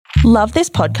Love this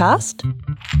podcast?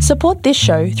 Support this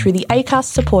show through the Acast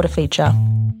supporter feature.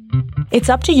 It's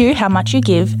up to you how much you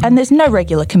give, and there's no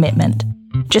regular commitment.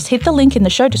 Just hit the link in the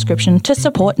show description to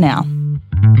support now.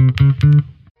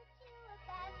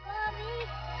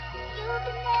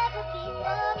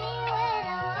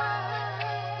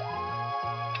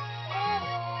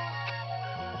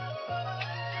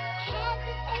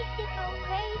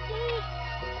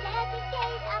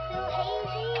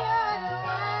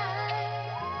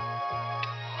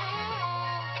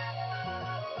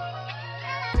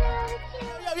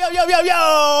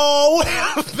 Yo!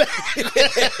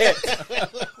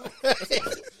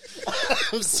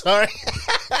 I'm sorry.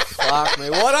 Fuck me.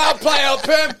 What up, player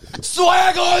pimp?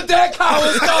 Swag on deck, how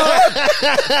is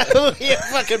going? We're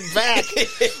fucking back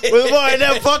with more of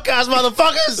them podcast,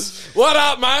 motherfuckers. What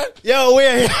up, man? Yo,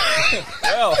 we're here.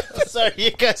 Well, Sorry,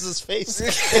 you guys' faces.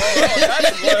 it's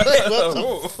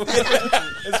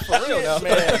for real now,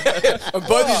 man. And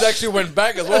both these actually went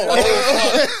back as well.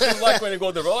 It's like when you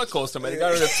go to the roller coaster, man. You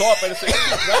go to the top and it's like,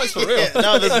 that was for real.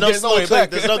 No, there's no There's no slow way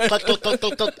click. back. There's no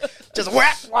click. Just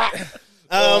whack, whack.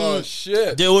 Oh,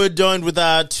 shit. Dude, we're joined with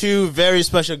our two very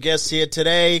special guests here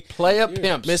today. Player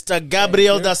pimps. Mr.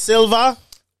 Gabriel da Silva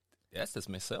Yes, that's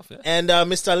myself, yeah. and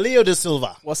Mr. Leo da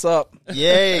Silva. What's up?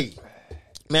 Yay.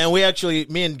 Man,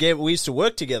 me and Gabe, we used to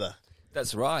work together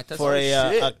That's right. That's for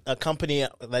right. a company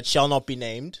that shall not be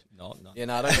named. No. Yeah,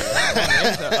 no, I don't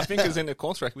know. I think it's in the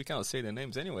contract. We can't say their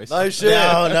names anyways. No shit.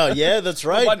 No, yeah, that's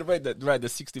right. Write the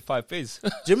 65 pages. Do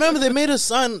you remember they made us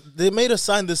sign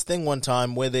this thing one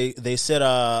time where they said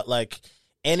like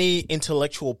any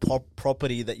intellectual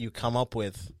property that you come up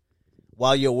with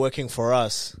while you're working for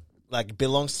us like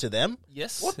belongs to them?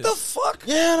 Yes. What the fuck?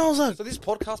 Yeah, and I was like, So this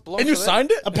podcast belongs And you to them?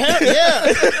 signed it? apparently, yeah.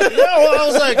 Well, I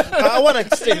was like, I want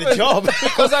to stay the job.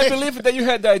 Because I believe that you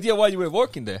had the idea while you were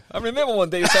working there. I remember one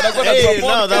day you said, I'm going to Hey, do a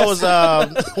podcast. no, that was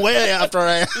way after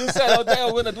I. You said, oh, damn,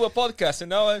 I'm going to do a podcast. And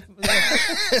now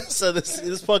So this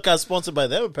podcast is sponsored by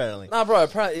them apparently. Nah, bro,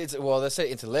 apparently they say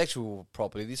intellectual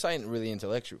property. This ain't really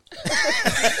intellectual.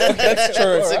 that's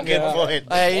true. That's a good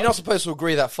point. Hey, you're not supposed to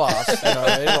agree that fast. You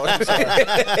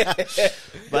know,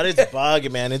 But it's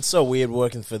bugging, man. It's so weird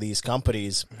working for these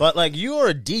companies. But like, you are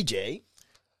a DJ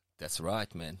That's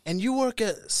right, man. and you work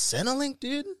at Centrelink,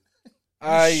 dude.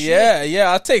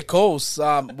 Yeah. I take calls.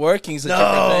 Working's a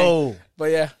different thing. No.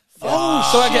 But yeah. So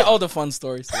I get all the fun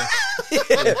stories.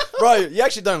 Yeah. bro, you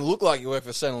actually don't look like you work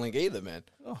for Centrelink either, man.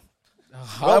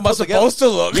 How am I supposed to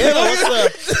look? Yeah,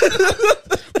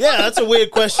 that's a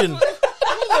weird question.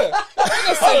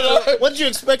 What did you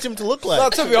expect him to look like? No,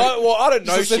 to be honest, well, I don't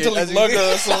know shit. Centrelink as in-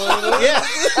 logo or something. Yeah.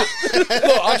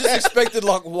 Look, I just expected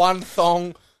like one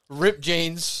thong, ripped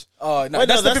jeans. Oh, no, Wait,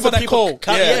 that's the people that call.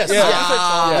 Come, Yeah, yes.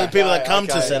 yeah. The people that come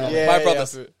to Centrelink. Yeah, My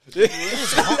brothers.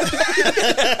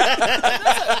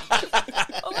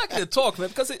 I like the talk, man,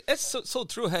 because it's so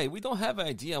true. Hey, we don't have an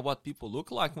idea what people look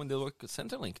like when they work at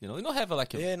Centrelink. You know, you don't have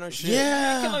like a... Yeah, no shit. You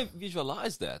Yeah. cannot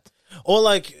visualize that. Or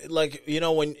like you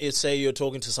know when you say you're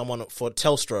talking to someone for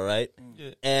Telstra, right? Yeah.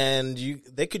 And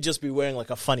they could just be wearing like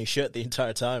a funny shirt the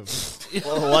entire time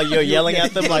while you're yelling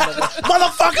at them like,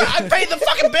 "Motherfucker, I paid the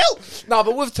fucking bill." No,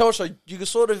 but with Telstra, you can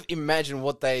sort of imagine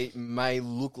what they may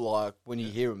look like when you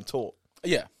hear them talk.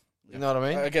 Yeah. You know what I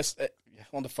mean? I guess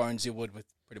on the phones you would with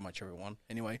pretty much everyone.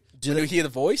 Anyway, Do when they- you hear the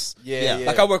voice, Yeah.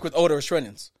 like I work with older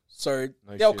Australians, so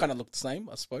they all shit. kind of look the same,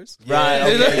 I suppose. Right?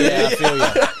 Okay, yeah, I feel you.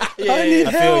 I need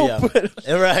I feel help.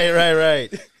 you.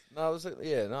 Right. No, it's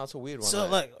a weird one. So eh?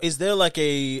 like, is there like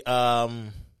a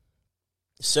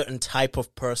certain type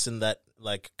of person that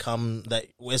like that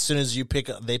as soon as they pick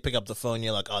up the phone,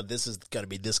 you're like, oh, this is gonna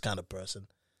be this kind of person.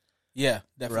 Yeah,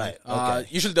 definitely. Right, okay.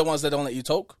 Usually the ones that don't let you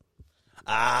talk.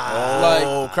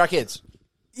 oh, crackheads.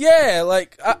 Yeah,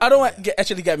 like I don't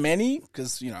actually get many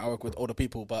because I work with older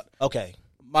people, but Okay.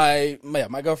 my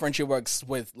girlfriend, she works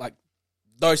with like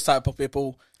those type of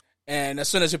people, and as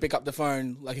soon as you pick up the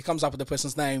phone, like it comes up with the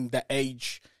person's name, their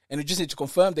age, and you just need to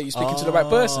confirm that you're speaking to the right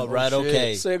person. Right.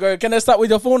 Okay. So you go, can I start with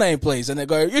your full name, please? And they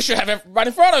go, you should have it right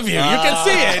in front of you. You can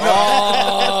see it.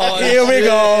 Oh, Here we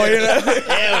go.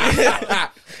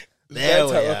 there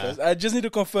we That's how are. I just need to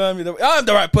confirm I'm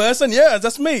the right person. Yeah,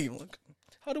 that's me. Like,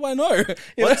 how do I know?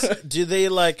 You know? Do they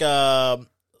like?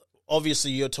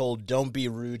 Obviously, you're told don't be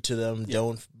rude to them.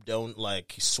 Don't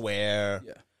like swear.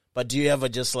 Yeah. But do you ever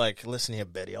just like listen here,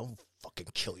 Betty? I'll fucking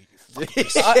kill you.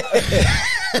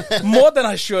 More than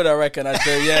I should, I reckon I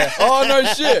do. Yeah. Oh no,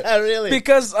 shit. Really?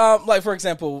 Because, like for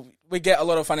example, we get a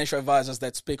lot of financial advisors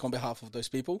that speak on behalf of those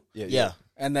people, Yeah.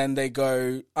 and then they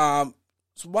go, so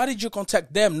why did you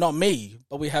contact them, not me?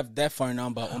 But we have their phone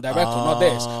number on their record, not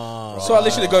theirs. So I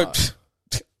literally go,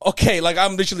 okay, like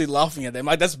I'm literally laughing at them.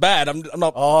 Like that's bad. I'm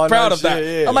not Oh, proud no of that.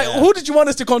 shit, yeah, I'm like, who did you want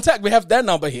us to contact? We have their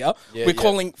number here. Yeah, We're yeah.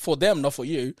 calling for them, not for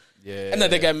you. Yeah. And then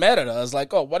they get mad at us.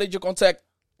 Like, oh, why did you contact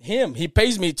him? He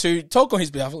pays me to talk on his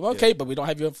behalf. Like, okay, but we don't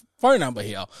have your phone number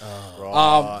here.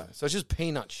 Right. So it's just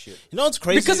peanut shit. You know what's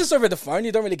crazy? Because it's over the phone,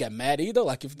 you don't really get mad either.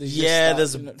 Like if there's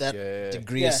there's just that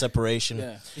degree of Yeah. separation.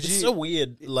 Yeah. It's so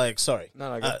weird. Like, sorry,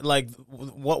 No, go. like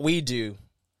what we do,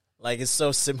 like it's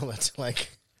so similar to like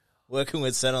working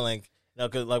with Centrelink. You know,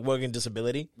 'cause, like working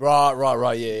disability.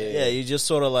 Right. Yeah, you just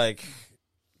sort of like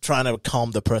trying to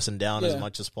calm the person down as Yeah.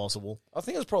 much as possible. I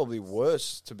think it's probably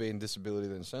worse to be in disability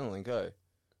than Centrelink, eh?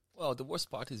 Well, the worst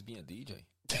part is being a DJ.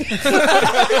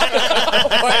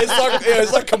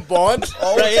 It's like combined.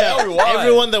 Right, yeah. tell you why.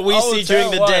 Everyone that we I will see during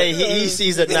tell the why. day, he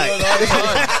sees at night.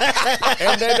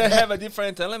 And then they have a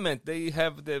different element. They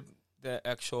have the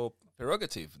actual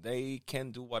prerogative. They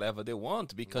can do whatever they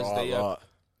want because they are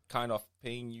kind of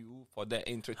paying you for their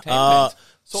entertainment.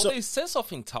 So there's sense of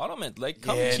entitlement. Like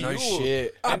come to no you.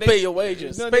 shit. I And pay your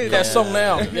wages. No, Pay that song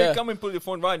now. They Yeah. come and put the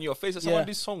phone right in your face and say, I Yeah. want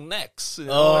this song next. You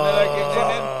know? And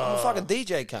then, I'm a fucking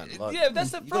DJ cunt. Like, yeah,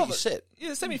 that's the you got problem. your set.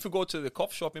 Yeah, same if you go to the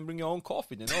coffee shop and bring your own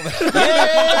coffee, you know.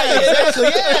 Yeah, exactly.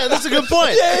 Yeah, that's a good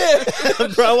point. Yeah.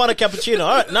 Bro, I want a cappuccino.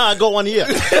 All right, I got one here.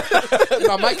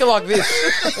 No, make it like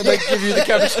this. And they give you the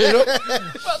cappuccino.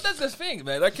 Well, that's the thing,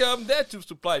 man. Like, I'm there to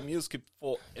supply music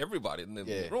for everybody in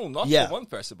the room, not Yeah. for one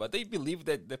person, but they believe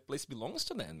that the place belongs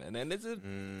to them, man. And it's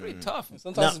pretty tough.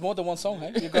 Sometimes it's more than one song.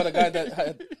 Hey? You got a guy that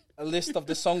had a list of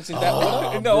the songs in that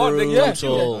order. In the order, they come to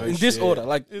you. brutal. In this order,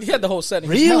 like he had the whole set. in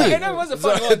his Really? mind. And that was a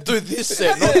fun one. Do this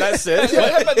set, not that set. What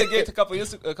happened at the gate a couple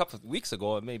of weeks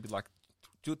ago, maybe like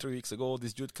 2-3 weeks ago,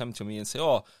 this dude came to me and say,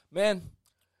 "Oh, man,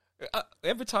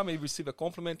 every time I receive a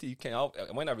compliment,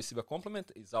 when I receive a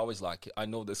compliment, it's always like, I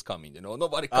know this coming, you know,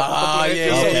 nobody comes compliment you,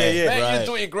 yeah, man, right. you're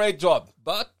doing a great job,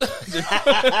 but you're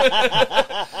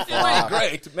doing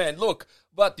great, man, look,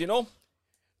 but, you know,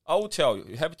 I will tell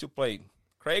you have to play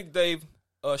Craig Dave,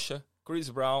 Usher, Chris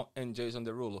Brown, and Jason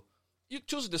Derulo. You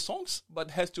choose the songs, but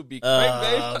it has to be Craig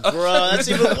Dave. Bro, that's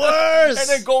even worse. And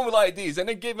then go like this, and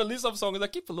then give a list of songs. I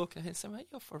keep a look and say, "Man,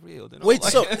 you're for real." You know? Wait, like,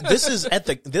 so this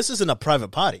isn't a private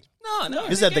party? no,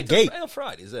 This is they at the came gate. on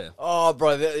Fridays, yeah. Oh, bro,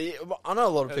 I know a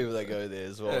lot of people that go there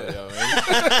as well. You know what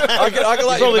I mean? I can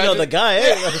like Probably not imagine- the guy,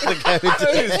 eh? The guy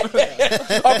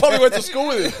who I probably went to school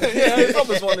with him. Yeah, it's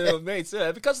almost one of their mates.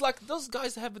 Yeah, because like those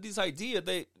guys have this idea.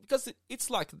 Because it's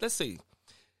like, let's say,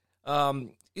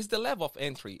 it's the level of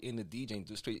entry in the DJ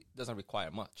industry doesn't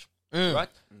require much, right?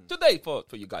 Today, for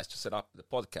you guys to set up the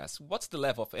podcast, what's the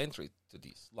level of entry to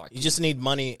this? Like, You just need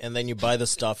money, and then you buy the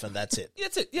stuff, and that's it.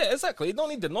 that's it. Yeah, exactly. You don't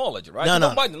need the knowledge, right? No, you no.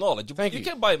 don't buy the knowledge. You you.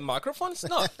 can buy microphones,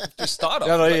 not to start off.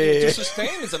 No, but yeah. To sustain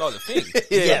is another thing.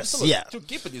 Yes, Absolutely. yeah. To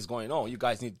keep this going on, you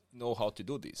guys need to know how to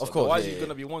do this. Of course, Otherwise, yeah, it's going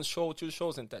to be one show, 2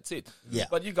 shows, and that's it. Yeah.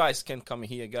 But you guys can come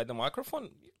here, get the microphone.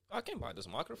 I can buy this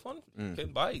microphone. You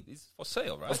can buy it. It's for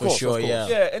sale, right? For sure, yeah.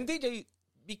 Yeah, and DJ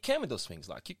became those things.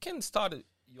 Like, you can start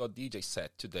your DJ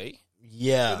set today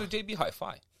Yeah. with JB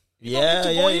Hi-Fi. You Yeah, don't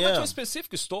need to go yeah, even to yeah. a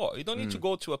specific store. You don't need to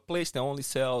go to a place that only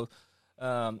sell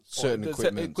Certain or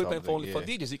equipment, equipment for only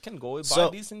something, for DJs. You can go and So-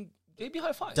 buy these in JB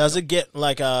Hi-Fi. Does it get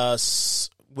like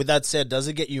with that said, does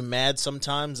it get you mad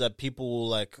sometimes that people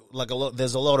like a lot?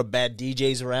 There's a lot of bad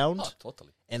DJs around, Oh,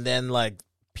 totally. and then like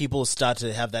people start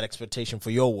to have that expectation for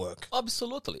your work.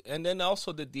 Absolutely. And then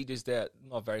also the DJs that are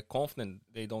not very confident,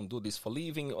 they don't do this for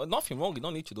living. Nothing wrong, you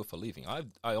don't need to do it for living.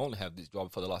 I only have this job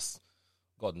for the last,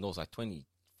 God knows, like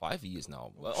 25 years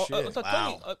now.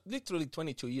 Literally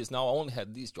 22 years now, I only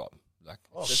had this job. Like,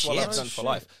 that's what I've done for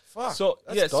life. Fuck, So,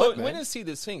 that's yeah, dope, so man. when you see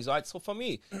these things, right, so for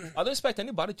me, I don't expect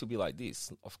anybody to be like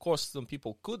this. Of course, some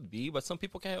people could be, but some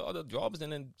people can have other jobs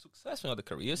and then success in other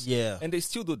careers. Yeah. And they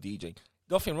still do DJing.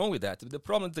 Nothing wrong with that. The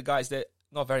problem is the guys that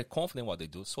not very confident in what they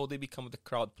do, so they become the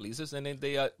crowd pleasers, and then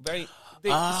they are very.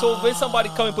 So when somebody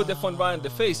come and put their phone right in the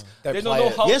face, they don't play know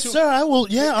it. how Yes, to. sir. I will.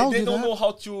 Yeah, I'll They do don't that. know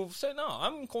how to say, no,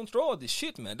 I'm in control of this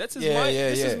shit, man. This is Yeah, yeah,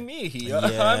 this yeah. is me here.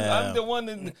 Yeah. I'm the one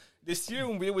in the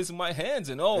steering wheel is in my hands,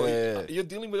 you know. Yeah. You're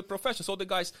dealing with a profession. So the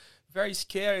guys very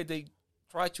scared. They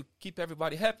try to keep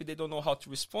everybody happy. They don't know how to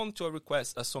respond to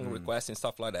a song request and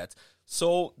stuff like that.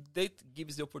 So that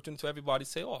gives the opportunity to everybody to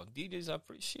say, oh, DJs are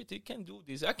pretty shit. You can do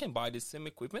this. I can buy the same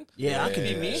equipment. Yeah, I It can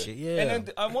be do me. that shit, yeah. And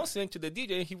then I once went to the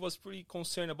DJ. He was pretty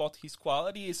concerned about his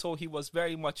quality. So he was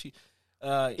very much...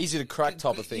 Easy to crack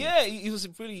type of thing. Yeah, it was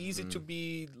really easy to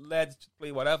be led to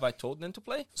play whatever I told them to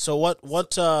play. So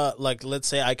what like let's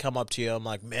say I come up to you, I'm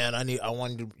like, man, I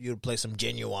want you to play some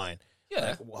Genuine.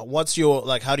 Yeah. Like, what's your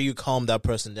like? How do you calm that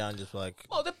person down? Just like,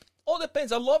 Well, all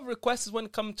depends. I love requests when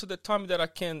it comes to the time that I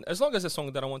can, as long as the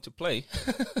song that I want to play.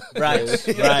 Right.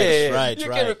 You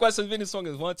can request as many songs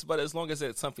as once, but as long as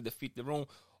it's something that fit the room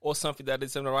or something that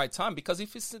is in the right time. Because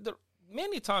if it's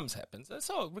many times happens,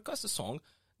 so request a song.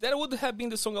 That would have been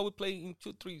the song I would play in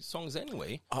 2-3 songs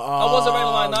anyway. I was already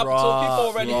lined up, so people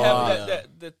already have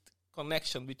that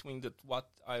connection between what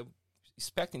I'm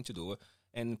expecting to do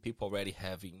and people already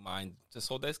have in mind.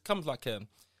 So that comes like a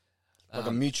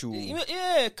mutual.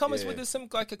 Yeah, it comes with the same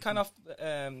like a kind of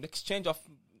exchange of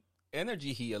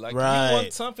energy here. Like you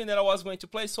want something that I was going to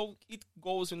play, so it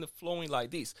goes in the flowing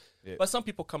like this. Yeah. But some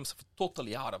people come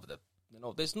totally out of that.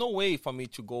 There's no way for me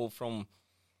to go from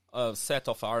a set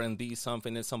of R&B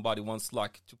something and somebody wants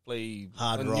like to play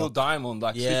hard Neil Diamond,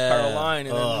 like Sweet Caroline,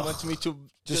 and then wants me to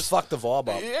just fuck the vibe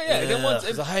up. Yeah. They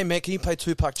want, like, hey man, can you play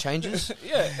Tupac Changes?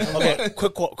 Okay,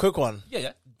 quick one.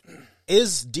 Yeah.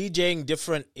 Is DJing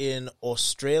different in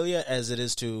Australia as it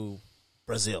is to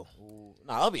Brazil?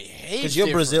 No, I'll be heaps. Because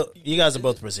you're Brazil. You guys are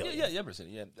both Brazilian. Yeah,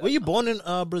 Brazilian. Yeah. Were you born in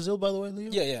Brazil, by the way,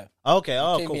 Leo? Yeah. Okay.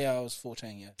 Oh, Came cool. here, I was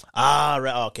 14. Yeah.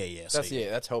 Right. Okay. Yeah.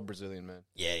 That's hell Brazilian, man.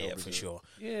 Yeah, for sure.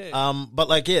 Yeah. But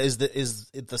like, is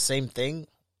it the same thing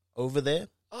over there?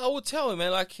 I would tell you,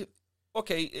 man. Like,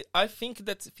 okay, I think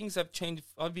that things have changed.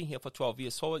 I've been here for 12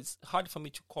 years, so it's hard for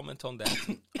me to comment on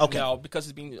that. Okay. Now, because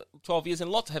it's been 12 years, and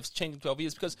a lot has changed in 12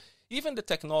 years, because even the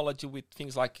technology with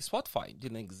things like Spotify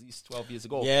didn't exist 12 years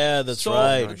ago. Yeah, that's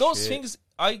right. Those things,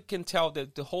 I can tell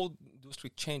that the whole industry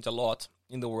changed a lot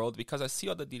in the world, because I see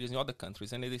other DJs in other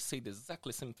countries, and they say the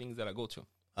exactly same things that I go to.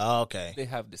 Okay. They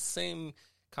have the same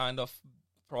kind of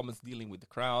problems dealing with the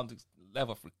crowd,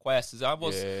 level of requests. I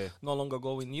was no longer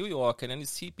going in New York, and then you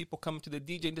see people coming to the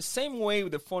DJ in the same way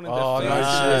with the phone in their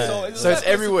face. So it's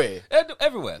everywhere.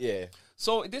 Everywhere. Yeah.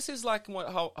 So this is like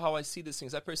how I see these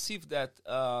things. I perceive that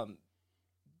the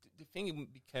thing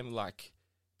became like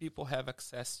people have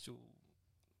access to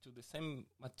the same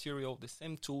material, the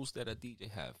same tools that a DJ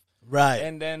have. Right.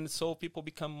 And then so people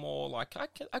become more like,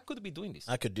 I could be doing this.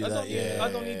 I could do that.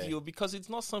 I don't need you, because it's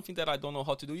not something that I don't know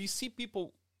how to do. You see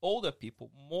older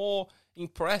people more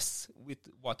impressed with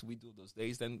what we do those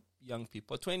days than young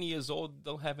people. 20 years old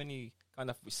don't have any kind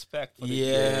of respect for the DJ.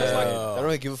 They don't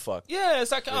really give a fuck. Yeah,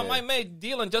 it's like, my mate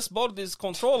Dylan just bought this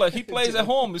controller. He plays at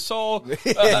home, so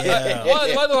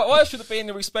why should I pay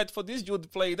any respect for this dude to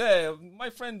play there? My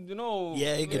friend,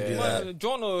 yeah, he could do that.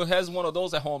 John has one of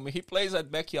those at home. He plays at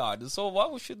backyard. So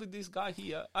why should this guy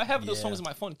here? I have those songs on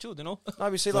my phone too, No,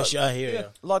 you see,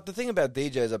 like the thing about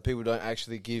DJs is that people don't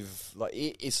actually give, like,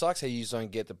 it sucks how you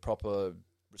don't get the proper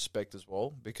respect as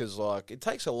well, because like it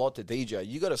takes a lot to DJ.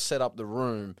 You got to set up the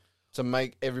room to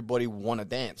make everybody want to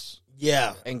dance.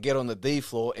 Yeah. And get on the D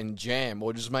floor and jam,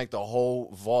 or just make the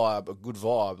whole vibe a good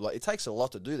vibe. Like, it takes a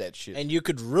lot to do that shit. And you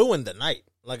could ruin the night.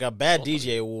 Like, a bad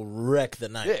DJ will wreck the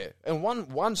night. Yeah, and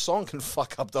one song can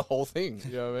fuck up the whole thing.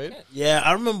 You know what I mean? Yeah,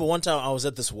 I remember one time I was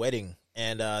at this wedding,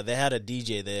 and they had a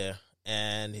DJ there,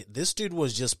 and this dude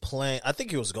was just playing. I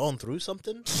think he was going through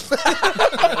something.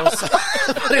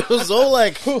 It was all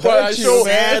like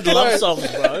sad love songs,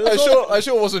 bro. I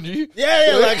sure wasn't you.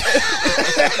 Yeah, like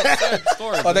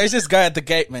oh, there's this guy at the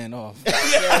gate, man. Oh,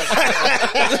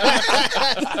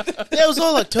 it was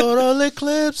all like total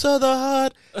eclipse of the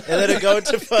heart, and then it go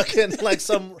to fucking like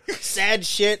some sad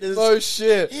shit. Oh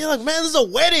shit! You're like, man, this is a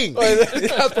wedding. The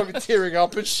guy's probably tearing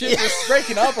up and shit, just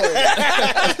breaking up already.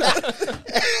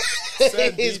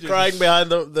 He's crying behind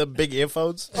the big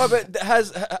earphones. Oh, but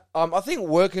I think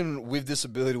working with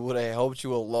disability would have helped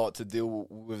you a lot to deal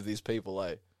with these people,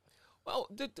 eh? Well,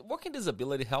 the working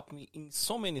disability helped me in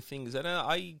so many things, and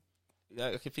I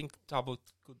think Tabo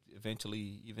could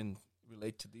eventually even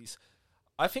relate to this.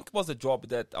 I think it was a job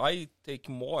that I take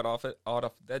more out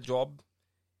of that job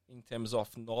in terms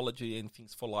of knowledge and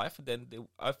things for life. Then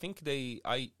I think they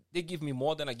give me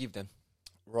more than I give them.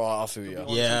 Right, I feel you.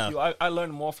 Yeah, I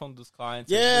learn more from those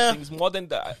clients. Yeah, things more than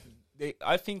that.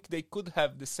 I think they could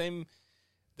have the same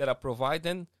that I provide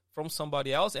them from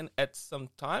somebody else, and at some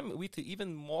time with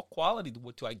even more quality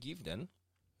what I give them.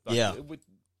 But with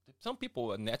some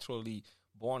people are naturally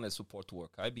born as support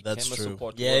worker. I became a support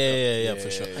worker. Yeah, for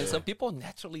sure. And some people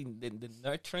naturally the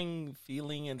nurturing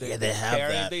feeling and they have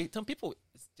caring, that. Some people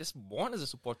is just born as a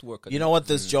support worker. You know what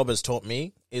this job has taught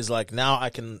me is like now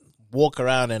I can walk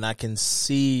around and I can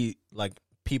see like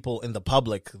people in the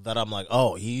public that I'm like,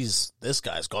 oh, this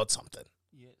guy's got something.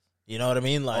 Yes. You know what I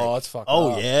mean? Like, oh, it's fucked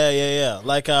up. Yeah.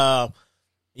 Like,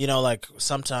 like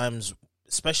sometimes,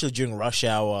 especially during rush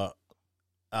hour.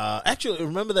 Actually,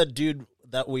 remember that dude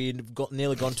that we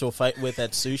nearly gone to a fight with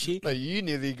at sushi. No, you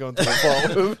nearly gone to the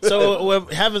fight. So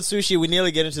we're having sushi. We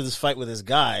nearly get into this fight with this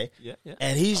guy. Yeah.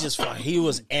 And he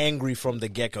was angry from the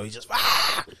get-go. He just,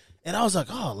 and I was like,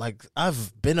 oh, like,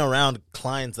 I've been around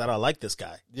clients that are like this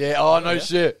guy. Yeah, oh, no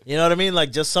shit. You know what I mean?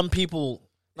 Like, just some people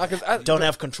No, 'cause don't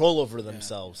have control over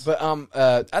themselves. But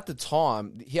at the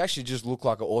time, he actually just looked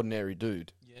like an ordinary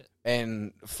dude. Yeah.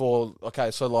 And so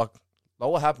like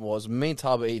what happened was, me and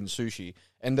Taba eating sushi,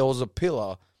 and there was a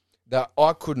pillar that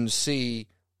I couldn't see.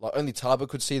 Like only Taba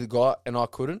could see the guy, and I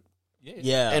couldn't.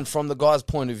 Yeah. And from the guy's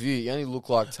point of view, he only looked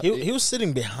like He was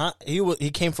sitting behind.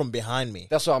 He came from behind me.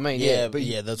 That's what I mean. Yeah, but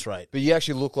yeah, that's right. But you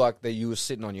actually looked like that you were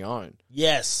sitting on your own.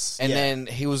 Yes. And then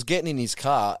he was getting in his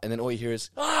car, and then all you hear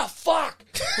is, fuck!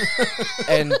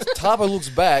 And Taba looks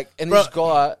back, and this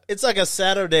guy... It's like a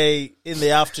Saturday in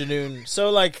the afternoon. So,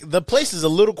 like, the place is a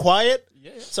little quiet.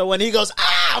 Yeah. So when he goes,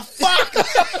 fuck!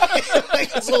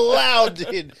 It's loud,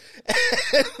 dude.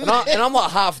 And I'm like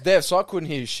half deaf, so I couldn't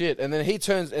hear shit. And then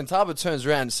Taba turns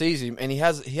around and sees him, and he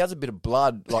has a bit of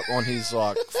blood like on his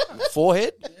like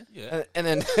forehead. Yeah. And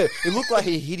then it looked like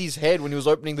he hit his head when he was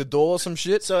opening the door or some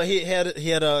shit. So he had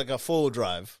like a 4-wheel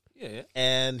drive. Yeah.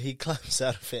 And he climbs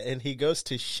out of it, and he goes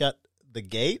to shut the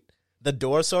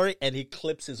door, and he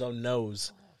clips his own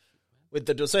nose. With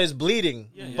the door, so he's bleeding,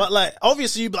 but like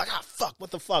obviously you'd be like, fuck,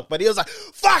 what the fuck? But he was like,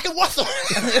 fucking what the?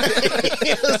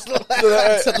 He was like,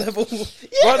 level.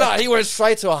 Well, no, he went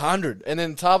straight to 100, and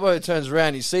then Tabo turns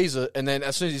around, he sees it, and then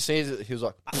as soon as he sees it, he was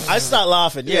like, I start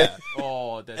laughing, yeah.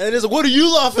 Oh, and he's like, what are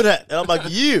you laughing at? And I'm like,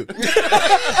 you. Do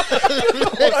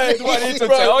I need to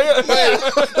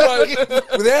tell you?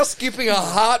 Without skipping a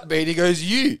heartbeat, he goes,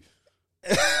 you.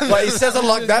 Like he says it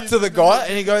like that to the guy,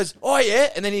 and he goes, oh yeah,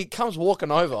 and then he comes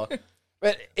walking over.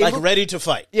 But like ready to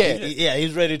fight. Yeah.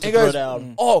 He's ready to he throw goes,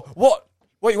 down. Oh, what?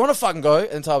 You want to fucking go?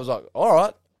 And Ty was like, all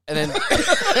right. And then...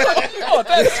 oh,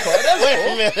 that's cool. Wait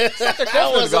a minute.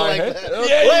 That wasn't like that.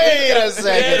 Yeah, wait a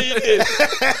second. Yeah, you did.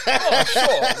 Oh,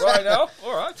 sure. Right now?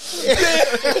 All right.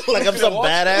 Like I'm some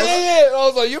badass? Yeah. I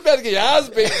was like, you better get your ass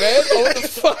beat, man. Oh, what the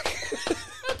fuck?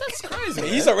 That's crazy.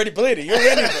 He's already bleeding. You're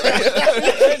ready for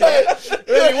it.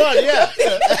 Really won,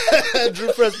 yeah.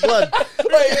 Drew fresh blood.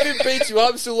 Wait, he didn't beat you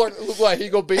up. Still look like he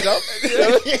got beat up.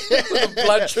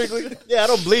 Blood trickling. Yeah, I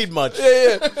don't bleed much.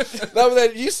 Yeah. No, but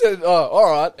then you said, oh,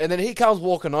 all right. And then he comes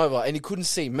walking over, and he couldn't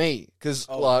see me. Because,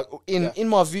 in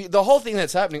my view, the whole thing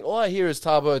that's happening, all I hear is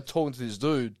Tabo talking to this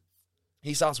dude.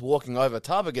 He starts walking over.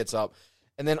 Tabo gets up.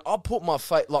 And then I put my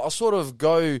face, like, I sort of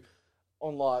go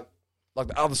on, like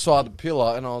the other side of the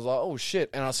pillar, and I was like, oh,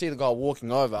 shit. And I see the guy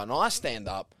walking over, and I stand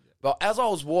up. But as I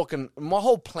was walking, my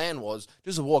whole plan was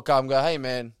just to walk up and go, hey,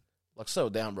 man, like, settle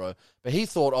down, bro. But he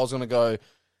thought I was going to go,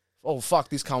 oh, fuck,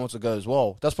 this cunt wants to go as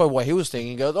well. That's probably what he was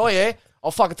thinking. He goes, oh, yeah, I'll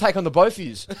fucking take on the both of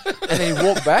yous. And then he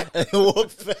walked back. He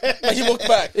walked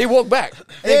back. He walked back.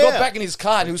 And he got back in his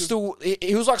car, and he was still,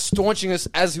 he was like staunching us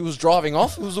as he was driving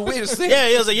off. It was the weirdest thing. Yeah,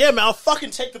 he was like, yeah, man, I'll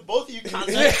fucking take the both of you cunts.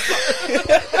 He's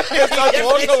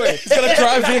going to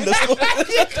drive in.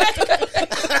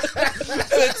 And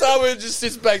then Tama just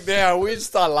sits back down. We just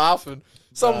start laughing.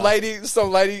 Some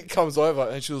lady comes over,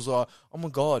 and she was like, oh my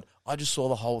God, I just saw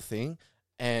the whole thing.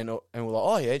 And we're like,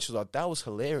 oh yeah. She was like, that was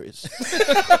hilarious.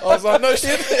 I was like, no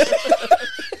shit.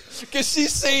 Because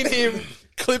she's seen him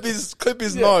clip his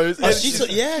nose. Oh, she saw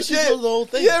the whole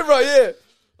thing. Yeah, bro, yeah.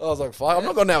 I was like, fuck, I'm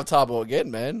not going to have Tabo again,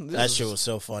 man. That shit was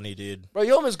so funny, dude. Bro,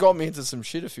 you almost got me into some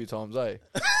shit a few times, eh?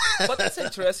 But that's an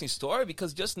interesting story,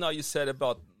 because just now you said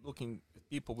about looking at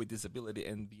people with disability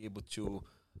and be able to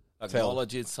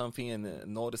acknowledge it, something and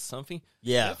notice something.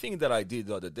 Yeah. The thing that I did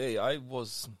the other day, I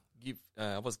was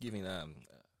giving a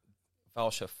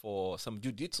voucher for some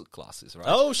jiu-jitsu classes, right?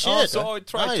 Oh, shit. So I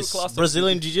tried two classes.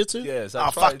 Brazilian jiu-jitsu? Yes.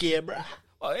 Fuck yeah, bro.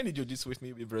 Well, any jiu-jitsu with me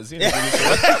would be Brazilian. Yeah,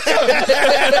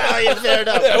 fair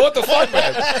enough. Yeah, what the fuck,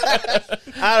 man?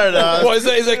 I don't know. What,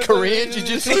 is that Korean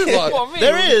jiu-jitsu? For me,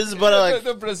 there is, but like...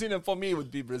 The Brazilian, for me,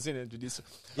 would be Brazilian jiu-jitsu.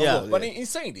 Yeah. But in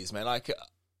saying this, man, like...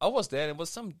 I was there, and it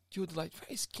was some dude, like,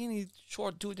 very skinny,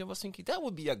 short dude, and I was thinking, that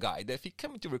would be a guy that if he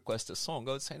came to request a song,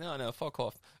 I would say, no, fuck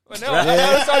off. But now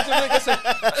I started to think, I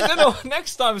said,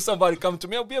 next time somebody come to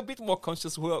me, I'll be a bit more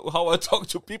conscious how I talk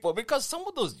to people, because some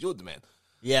of those dudes, man,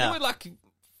 they were like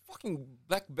fucking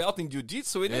black belt in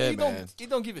jiu-jitsu, and you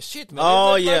don't give a shit, man.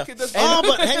 Oh, It's yeah. like,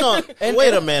 But hang on.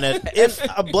 Wait a minute. If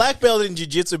a black belt in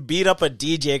jiu-jitsu beat up a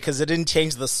DJ because it didn't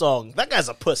change the song, that guy's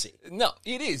a pussy. No,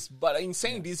 it is. But in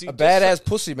saying this... A badass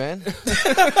pussy, man.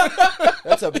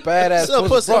 That's a badass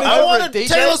pussy. Bro, I wanted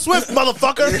Taylor Swift,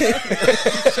 motherfucker.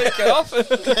 Shake it off. But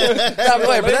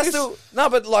that's still... No,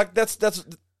 but like, that's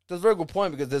that's a very good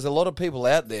point because there's a lot of people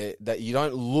out there that you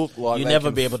don't look like. You they never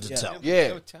can be able to tell. Yeah.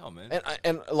 Never tell, man.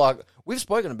 And like we've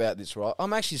spoken about this, right?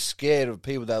 I'm actually scared of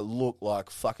people that look like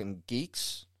fucking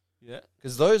geeks. Yeah.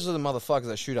 Because those are the motherfuckers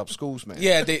that shoot up schools, man.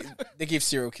 Yeah, they give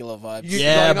serial killer vibes. You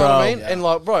Yeah, know what I mean? Yeah. And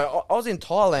like, bro, I was in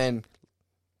Thailand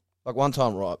like one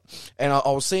time, right? And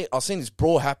I seen this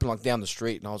brawl happen like down the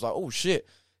street, and I was like, oh shit.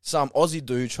 Some Aussie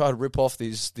dude tried to rip off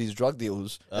these drug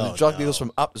dealers, and the drug dealers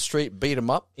from up the street beat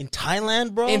him up. In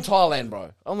Thailand, bro? In Thailand,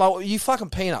 bro. I'm like, well, you fucking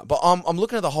peanut. But I'm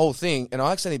looking at the whole thing, and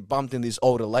I accidentally bumped in this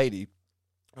older lady.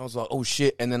 I was like, oh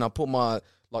shit. And then I put my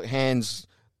like hands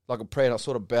like a prayer, and I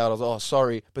sort of bowed. I was like, oh,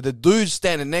 sorry. But the dude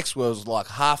standing next to her was like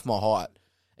half my height.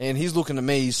 And he's looking at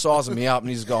me, he's sizing me up, and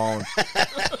he's going.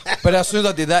 But as soon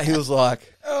as I did that, he was like,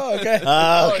 Oh, okay.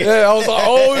 Okay. yeah, I was like,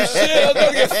 oh shit, I'm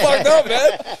gonna get fucked up,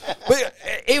 man. But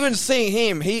even seeing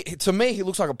him, to me, he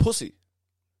looks like a pussy.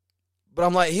 But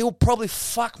I'm like, he'll probably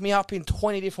fuck me up in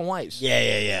 20 different ways.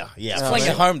 Yeah. Playing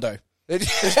at home though.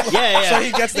 Yeah. So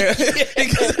he gets there.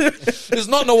 There's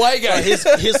not an away game.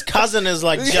 His cousin is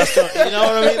like just, you know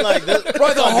what I mean? Like, this,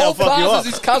 Bro, the whole fuck you class up.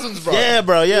 is his cousins, bro. Yeah,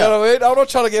 bro, yeah. You know what I mean? I'm not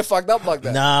trying to get fucked up like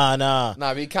that. Nah. Nah,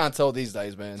 but you can't tell these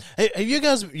days, man. Hey,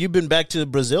 have you been back to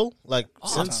Brazil? Like,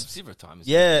 since? Several times.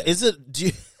 Yeah. Is it, do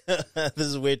you, this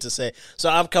is weird to say. So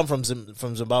I've come from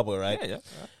Zimbabwe, right? Yeah.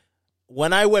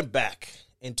 When I went back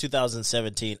in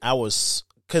 2017,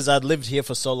 because I'd lived here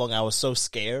for so long, I was so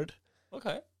scared.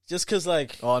 Okay. Just because,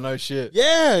 like, Oh, no shit.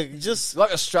 yeah, just,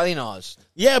 Like Australianised.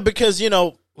 yeah, because, you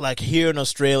know, like here in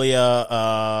Australia,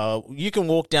 you can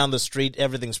walk down the street,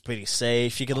 everything's pretty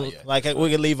safe. You can, we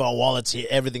can leave our wallets here,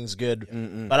 everything's good.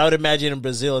 But I would imagine in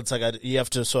Brazil, it's like you have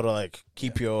to sort of like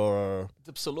keep your,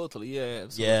 Absolutely. Yeah.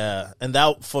 Absolutely. yeah. And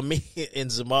that, for me, in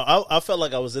Zimbabwe, I felt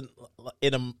like I was in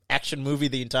an action movie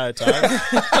the entire time.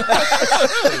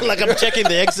 Like I'm checking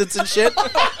the exits and shit.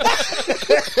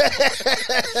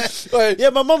 Yeah,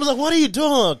 my mom was like, "What are you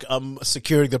doing?" Like, I'm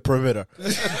securing the perimeter.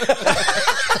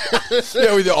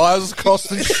 Yeah, with your eyes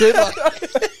crossed and shit. Like,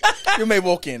 You may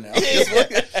walk in now. Do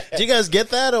you guys get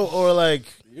that, or like?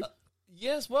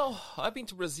 Yes. Well, I've been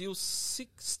to Brazil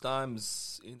 6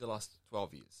 times in the last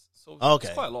 12 years. So Okay.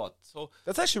 it's quite a lot. So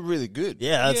that's actually really good.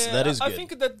 Yeah, that is I good.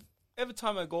 think that every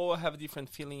time I go, I have a different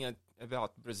feeling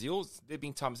about Brazil. There have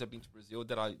been times I've been to Brazil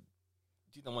that I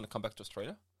didn't want to come back to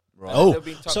Australia. Right. Oh, There've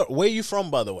been times- so where are you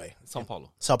from, by the way? Sao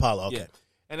Paulo. Sao Paulo. Okay. Yeah.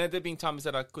 And then there have been times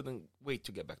that I couldn't wait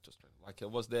to get back to Australia. Like I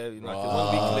was there, like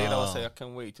 1 week later, I was like, I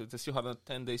can't wait. I still have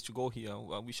 10 days to go here.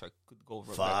 I wish I could go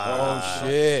back. Oh,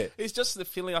 shit. It's just the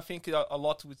feeling, I think, a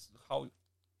lot with how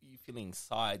you feel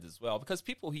inside as well. Because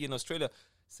people here in Australia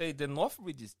say the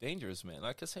Northridge is dangerous, man.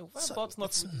 Like I say, what about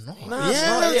Northridge?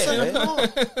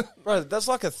 Bro, that's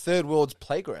like a third world's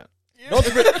playground. No,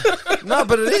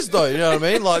 but it is though. You know what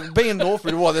I mean? Like being in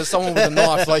Northridge, there's someone with a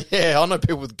knife. Like, yeah, I know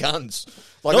people with guns.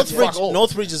 Like, that's fuck all.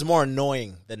 Northridge is more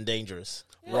annoying than dangerous.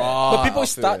 Right. But people I feel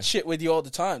start you. shit with you all the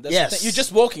time. That's Yes. the thing. You're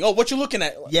just walking. Oh, what you looking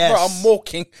at? Like, Yes. Bro, I'm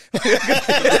walking.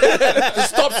 The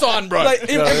stop sign, bro. Like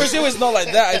in Brazil, it's not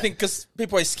like that. I think because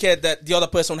people are scared that the other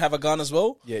person will have a gun as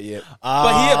well. Yeah.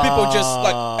 But here, people just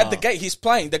like at the gate. He's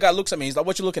playing. The guy looks at me. He's like,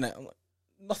 "What you looking at?" I'm like,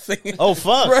 "Nothing." Oh,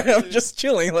 fuck. Bro, I'm just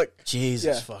chilling. Like,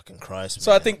 Jesus Yeah. fucking Christ.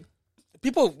 so I man. think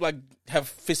people like have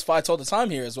fist fights all the time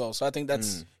here as well. So I think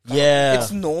that's yeah.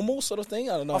 it's normal sort of thing.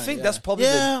 I don't know. I think yeah. that's probably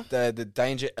Yeah. the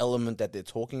danger element that they're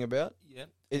talking about. Yeah.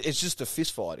 It's just the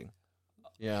fist fighting.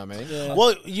 You know what I mean? Yeah.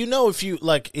 Well, you know, if you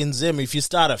like in Zim, if you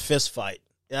start a fist fight,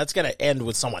 that's gonna end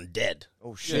with someone dead.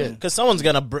 Oh shit. Because someone's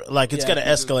gonna it's Yeah. gonna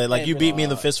escalate. Like you beat me in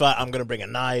the fist fight, I'm gonna bring a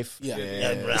knife. Yeah.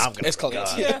 I'm gonna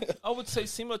Escalate. Yeah, I would say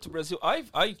similar to Brazil.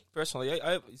 I personally,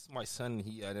 it's my son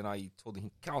here, and I told him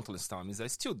countless times. I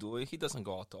still do it. He doesn't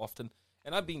go out often,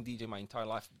 and I've been DJ my entire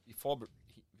life before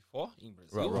in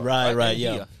Brazil. Right, and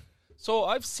yeah. here. So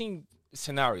I've seen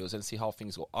scenarios and see how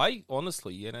things go. I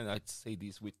honestly, and I'd say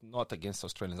this with not against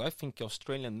Australians. I think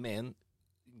Australian men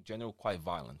in general quite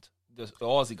violent. The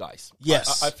Aussie guys.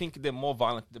 Yes. I think they're more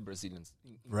violent than Brazilians.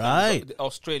 In terms of Right. The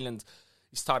Australians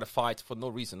start a fight for no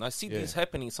reason. I see this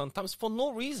happening sometimes for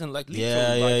no reason. Like literally,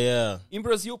 Yeah. like, Yeah. in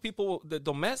Brazil, people the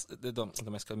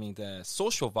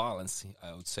social violence.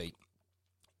 I would say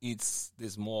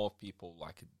there's more people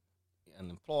like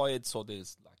unemployed, so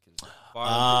there's like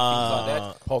violence and things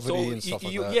like that. Poverty So and stuff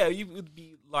like you, that. Yeah, you would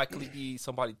be likely be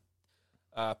somebody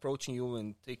approaching you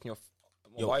and taking your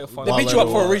mobile phone. They beat you up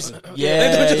for a reason.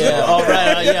 Yeah. Oh,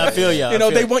 right. Yeah, I feel you. You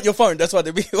know, they want your phone. That's why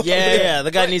they beat you up. Yeah.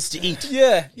 The guy needs to eat.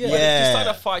 Yeah. But if Yeah. you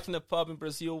start a fight in a pub in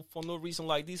Brazil for no reason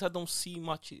like this, I don't see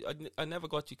much. I never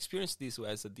got to experience this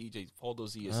as a DJ for all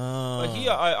those years. But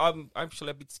here, I'm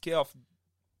actually a bit scared of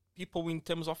people in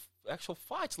terms of actual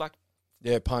fights, like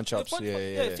Yeah, punch-ups.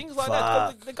 Yeah. Things like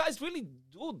that. The guys really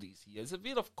do this here. It's a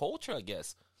bit of culture, I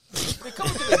guess. They come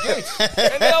to the gate,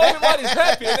 and then everybody's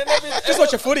happy. And then just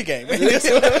watch a footy game. All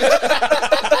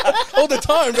the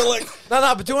time, they're like, no.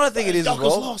 But do you want to think it is as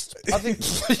well? Lost. I think,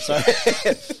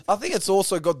 I think it's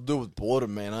also got to do with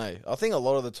boredom, man. I think a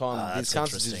lot of the time these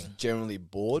countries is generally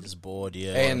bored. It's bored,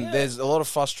 yeah. And there's a lot of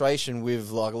frustration with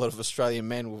like a lot of Australian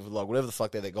men with like whatever the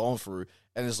fuck they're going through,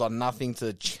 and there's like nothing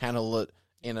to channel it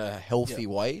in a healthy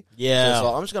way. Yeah, so it's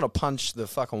like, I'm just gonna punch the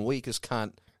fucking weakest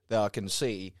cunt that I can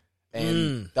see.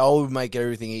 And that will make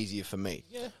everything easier for me.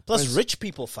 Yeah. Plus, rich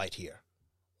people fight here.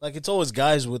 Like, it's always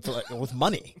guys with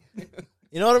money.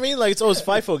 You know what I mean? Like, it's always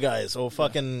FIFO guys or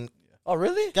fucking... Oh,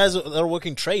 really? Guys that are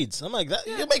working trades. I'm like,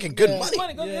 you're making good money.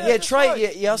 Yeah, trade.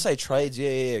 Right. Yeah, I'll say trades.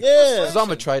 Yeah. Because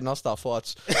I'm a trade and I'll start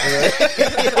fights. No,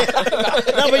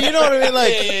 but you know what I mean?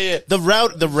 Like,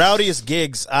 the rowdiest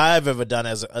gigs I've ever done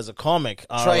as a comic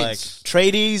are like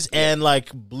tradies and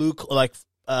like blue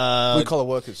collar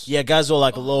workers. Yeah, guys who are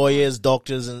like lawyers,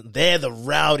 doctors, and they're the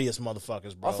rowdiest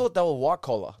motherfuckers, bro. I thought they were white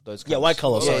collar. Those guys. Yeah, white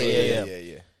collar. Sorry.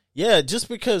 Yeah. Yeah, just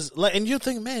because, like, and you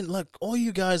think, man, like, all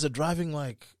you guys are driving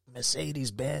like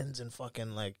Mercedes Benz and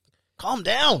fucking like, calm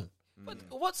down. But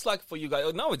what's like for you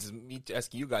guys? Now it's me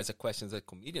asking you guys a question as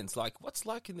comedians. Like, what's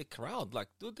like in the crowd? Like,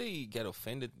 do they get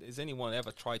offended? Has anyone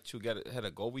ever tried to had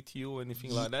a go with you or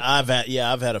anything like that? I've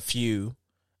had a few.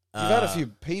 You've had a few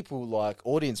people, like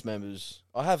audience members.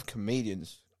 I have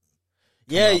comedians.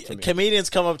 Yeah, comedians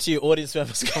come up to you. Audience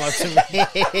members come up to me.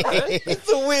 It's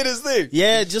the weirdest thing.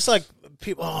 Yeah, just like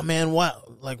people. Oh man, why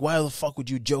the fuck would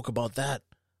you joke about that?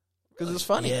 Because it's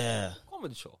funny. Yeah,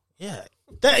 comedy show. Yeah,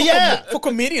 for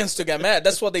comedians to get mad,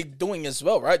 that's what they're doing as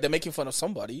well, right? They're making fun of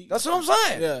somebody. That's what I'm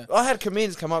saying. Yeah, I had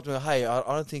comedians come up to me. Hey, I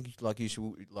don't think like you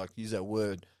should like use that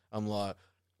word. I'm like,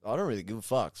 I don't really give a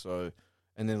fuck. So.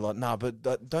 And then like, nah,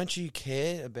 but don't you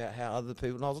care about how other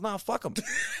people... And I was like, nah, fuck them.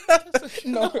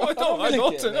 No, I don't. I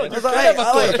don't. I was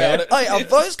like, hey, are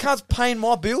those cunts paying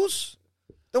my bills?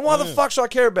 Then why the fuck should I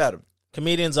care about them?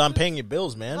 Comedians aren't paying your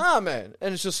bills, man. Nah, man.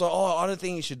 And it's just like, oh, I don't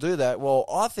think you should do that. Well,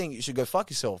 I think you should go fuck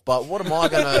yourself. But what am I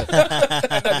going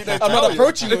to... I'm not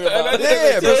approaching you about it.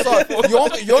 Yeah, but it's like,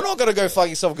 you're not going to go fuck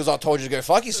yourself because I told you to go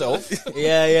fuck yourself.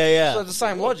 Yeah. So it's the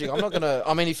same logic. I'm not going to...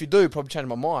 I mean, if you do, probably change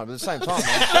my mind. But at the same time,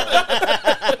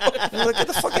 I'm like, get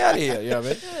the fuck out of here. You know what I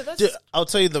mean? Dude, I'll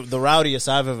tell you, the rowdiest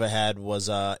I've ever had was,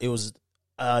 it was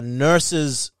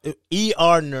nurses,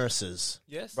 ER nurses.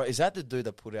 Yes. Bro, is that the dude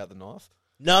that put out the knife?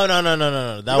 No.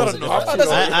 That was a knife? I had a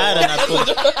knife.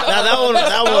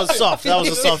 That was soft. That was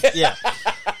a soft. Yeah.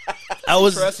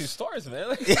 Interesting stories,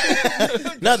 man.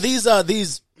 No, these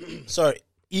sorry,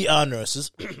 ER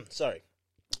nurses. Sorry.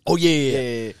 Oh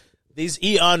yeah. These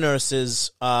ER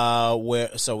nurses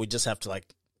so we just have to like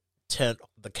turn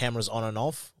the cameras on and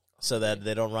off so that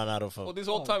they don't run out of. Well, this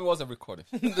whole time it wasn't recording.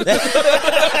 So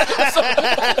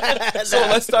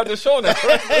let's start the show now.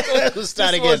 Let's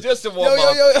start again. Was just a warm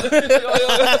up.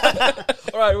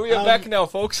 All right, we are back now,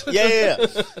 folks. Yeah.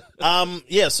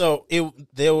 So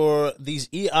there were these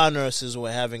ER nurses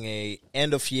were having a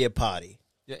end of year party,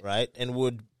 right?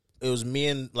 And it was me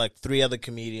and like 3 other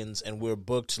comedians, and we were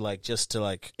booked like just to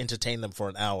like entertain them for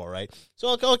an hour, right?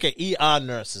 So like, okay, ER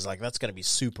nurses, like that's gonna be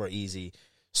super easy.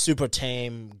 Super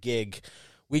tame gig.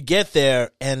 We get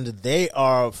there and they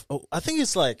are, I think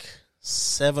it's like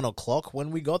 7 o'clock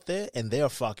when we got there, and they are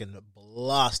fucking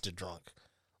blasted drunk.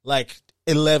 Like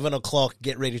 11 o'clock,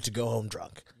 get ready to go home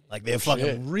drunk. Like they're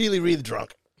fucking really, really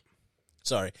drunk.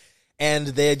 Sorry. And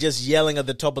they're just yelling at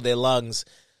the top of their lungs.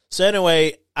 So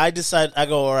anyway, I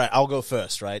go, all right, I'll go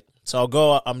first, right? So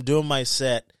I'm doing my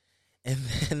set. And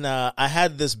then I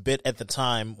had this bit at the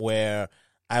time where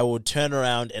I would turn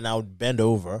around and I would bend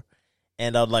over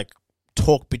and I'd like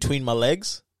talk between my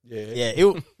legs. Yeah.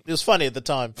 It was funny at the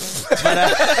time. Doesn't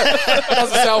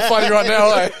sound funny right now,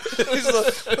 like.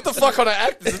 What the fuck kind of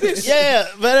act is this? Yeah,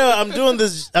 but anyway,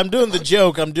 I'm doing the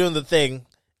joke, I'm doing the thing.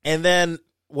 And then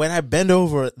when I bend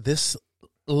over, this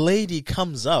lady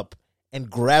comes up and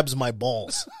grabs my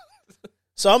balls.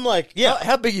 So I'm like, yeah.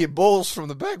 How big are your balls from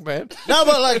the back, man? No,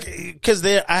 but like, because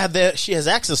she has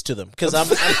access to them. Because I'm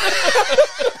like,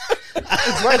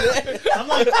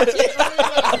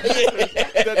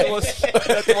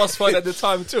 that was fun at the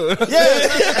time too. Yeah,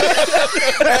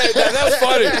 that's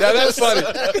funny. That's funny.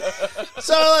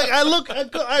 So like, I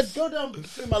go down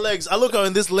between my legs. I look up,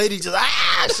 and this lady just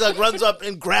she like runs up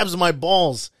and grabs my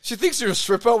balls. She thinks you're a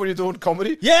stripper when you're doing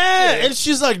comedy. Yeah, and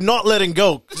she's like not letting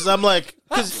go because I'm like,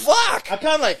 fuck. I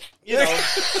kind of like, you know,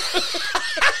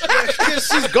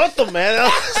 she's got them, man.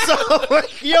 So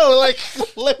like,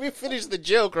 let me finish the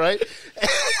joke, right?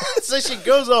 So she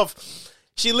goes off.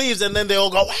 she leaves, and then they all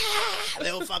go, "Wah!" They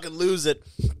all fucking lose it.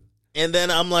 And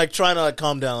then I'm like trying to like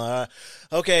calm down.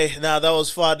 Okay, now that was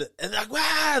fun. And like,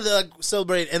 wow, they're like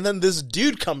celebrating. And then this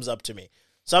dude comes up to me.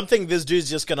 So I'm thinking this dude's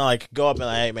just gonna like go up and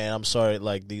like, hey man, I'm sorry,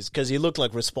 like these, because he looked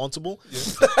like responsible.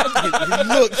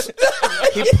 Yeah.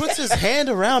 He puts his hand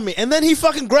around me, and then he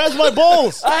fucking grabs my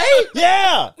balls. Hey?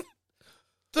 Yeah,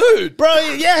 Dude. bro.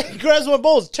 Yeah, he grabs my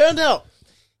balls. Turned out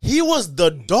he was the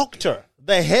doctor,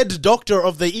 the head doctor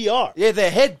of the ER. Yeah, the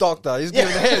head doctor. He's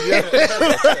giving the head.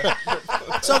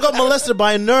 Yeah. So I got molested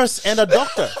by a nurse and a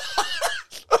doctor.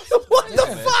 What the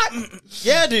fuck?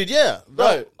 Yeah, dude. Yeah,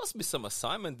 Bro, Must be some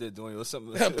assignment they're doing or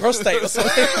something. Prostate or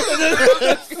something.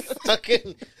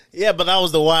 fucking yeah. But that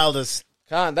was the wildest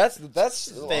that's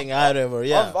thing I'd ever.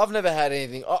 Yeah, I've never had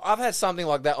anything. I've had something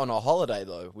like that on a holiday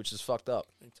though, which is fucked up.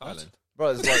 In Thailand.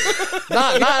 Bro, it's like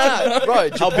nah, bro.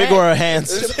 Japan. how big were her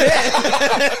hands?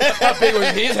 How big was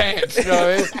his hands? You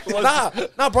know what I mean?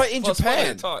 Nah, bro. In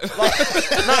Japan, Time.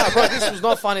 nah, bro. This was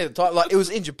not funny at the time. Like it was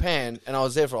in Japan, and I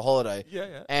was there for a holiday.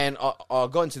 Yeah. And I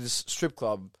got into this strip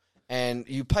club, and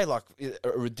you pay like a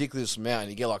ridiculous amount, and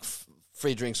you get like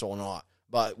free drinks all night.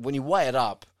 But when you weigh it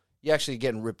up, you're actually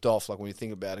getting ripped off. Like when you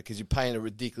think about it, because you're paying a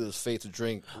ridiculous fee to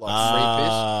drink like free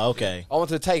piss. Okay. I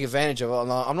wanted to take advantage of it.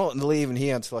 I'm not leaving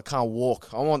here until I can't walk.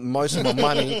 I want most of my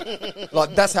money.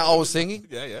 Like that's how I was thinking.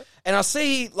 Yeah. And I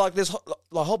see like there's like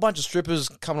a whole bunch of strippers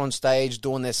coming on stage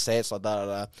doing their sets like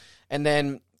da. And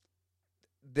then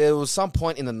there was some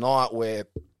point in the night where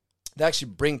they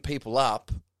actually bring people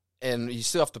up, and you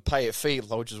still have to pay a fee,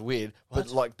 which is weird. But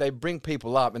like they bring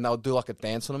people up and they'll do like a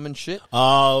dance on them and shit.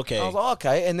 Oh, okay. I was like,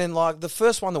 okay. And then like the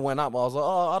first one that went up, I was like,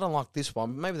 oh, I don't like this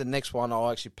one. Maybe the next one I'll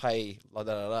actually pay like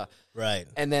da. Right.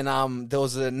 And then there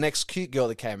was the next cute girl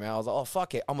that came out. I was like, oh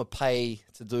fuck it, I'm gonna pay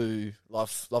to do like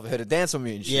her to dance on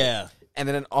me and shit. Yeah. And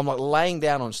then I'm like laying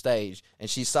down on stage, and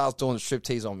she starts doing the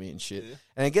striptease on me and shit. Yeah.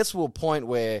 And it gets to a point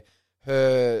where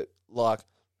her like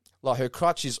her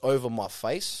crutch is over my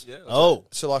face. Yeah. Oh.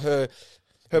 So like her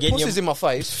pussy's in my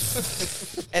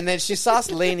face, and then she starts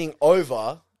leaning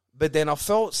over. But then I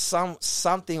felt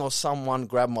something or someone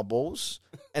grab my balls,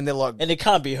 and they're like, And it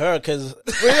can't be her because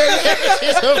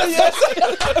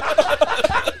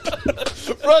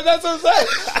bro, that's what I'm saying.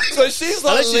 So she's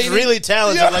like, unless she's really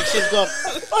talented, like she's got.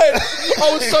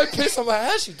 I was so pissed. I'm like,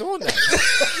 how's she doing that?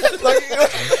 Like,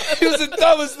 it was the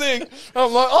dumbest thing.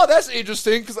 I'm like, oh, that's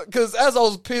interesting, because as I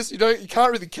was pissed, you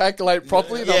can't really calculate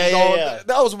properly. Yeah.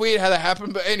 That was weird how that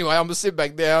happened. But anyway, I'm gonna sit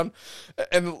back down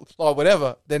and like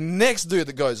whatever. The next dude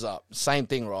that goes up, same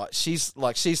thing, right? She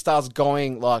starts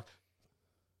going like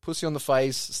pussy on the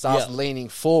face, starts leaning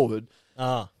forward.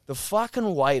 The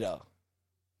fucking waiter.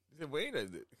 The waiter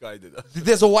guy did that.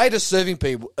 There's a waiter serving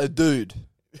people, a dude.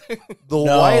 The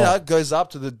waiter goes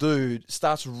up to the dude,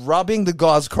 starts rubbing the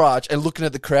guy's crotch and looking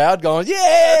at the crowd going,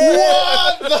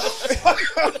 yeah! What the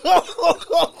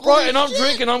fuck? Right, and I'm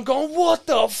drinking, I'm going, what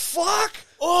the fuck?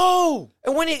 Oh!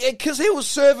 And when because he was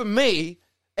serving me,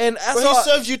 and as But he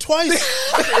served you twice.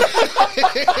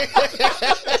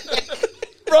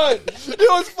 Bro, it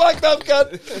was fucked up,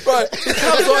 cunt. Bro, he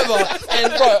comes over,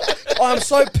 and bro, I'm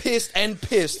so pissed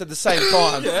at the same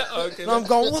time. Yeah, okay. And I'm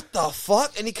going, what the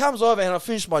fuck? And he comes over, and I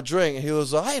finished my drink, and he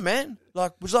was like, hey, man,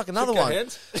 like, would you like another one?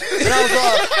 Hands? And I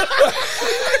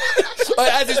was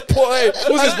like, at this point,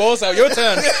 Who's this balls out? Your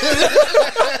turn.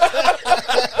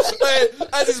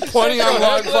 as he's pointing, I'm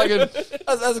like, fucking,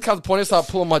 as it comes pointing, I start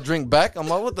pulling my drink back. I'm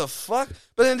like, what the fuck?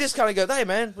 But then this kind of goes, hey,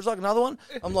 man, would you like another one?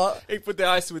 I'm like, He put the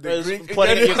ice with the drink.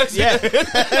 Yeah.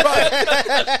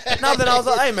 right. No, then I was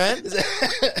like, hey, man,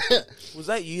 was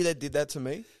that you that did that to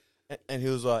me? And he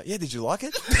was like, yeah, did you like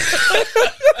it?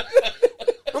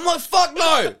 I'm like, fuck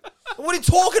no. What are you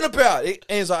talking about? And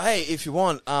he's like, hey, if you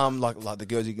want, like the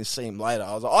girls, you can see him later.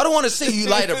 I was like, I don't want to see you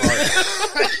later,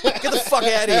 bro. Get the fuck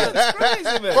out of here. That's crazy,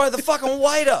 man. Bro, the fucking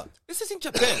waiter. This is in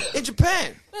Japan. In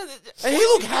Japan. And he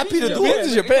looked happy to do it.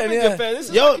 in Japan, yeah. Japan. This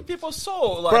is Yo, fucking people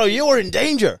so like. Bro, you were in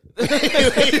danger. Bro,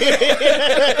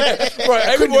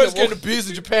 everyone's getting abused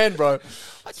in Japan, bro.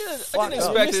 I didn't up.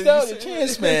 expect Missed it. out your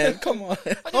chance, man. Come on.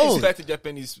 I didn't expect the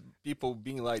Japanese people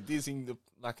being like this in the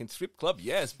in strip club,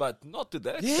 yes, but not to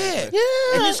that Yeah. extent.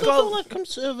 Yeah, And this it's guy- all like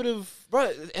conservative.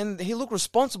 Bro, and he looked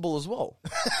responsible as well.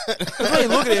 When you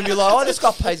look at him, you're like, oh, this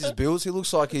guy pays his bills. He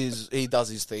looks like he does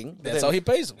his thing. But That's then- how he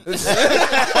pays them. Don't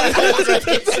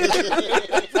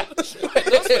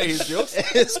say his jokes.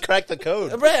 It's crack the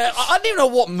code. Bro, I didn't even know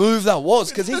what move that was,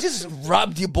 because he just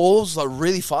rubbed your balls like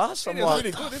really fast. I'm It's like,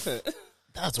 really good, isn't it?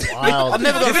 That's wild. I'm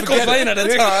never He going to didn't forget complain it. at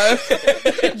the time.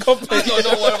 I don't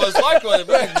know what it was like, but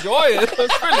I enjoy it. It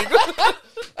was really good.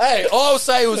 Hey, I'll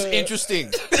say it was interesting.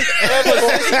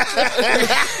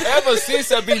 Ever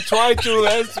since I've been trying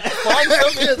to find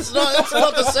something. It's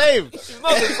not the same. It's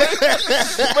not the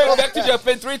same. Went back to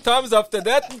Japan 3 times after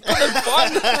that. Couldn't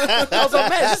find it. I was like,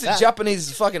 man, is this a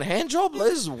Japanese fucking hand job?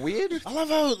 This is weird. I love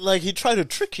how like he tried to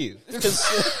trick you. Because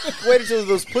waited till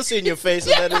there was pussy in your face,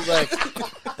 and then he's like,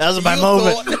 "That was my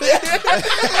moment."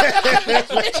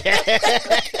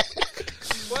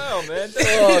 Wow, man.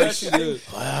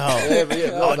 Wow. Yeah, but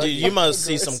Oh, dude, you must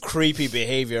see some creepy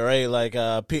behavior, right? Like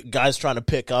guys trying to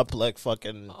pick up, like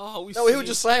fucking. Oh, No, he was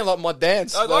just saying like my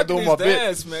dance, I like doing this my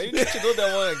dance, man. You need to do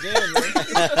that one again, man. bit.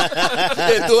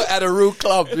 Yeah, do it at a real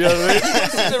club. You know what I mean? You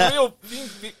see the real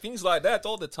things like that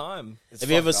all the time. Have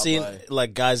you ever fucked up, seen mate.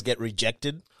 like guys get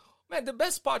rejected? Man, the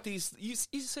best part is you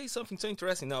say something so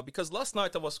interesting now because last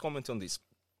night I was commenting on this.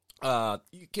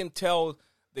 You can tell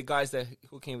the guys that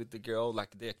who came with the girl like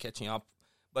they're catching up,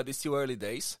 but it's still early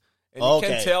days, and you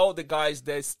can tell the guys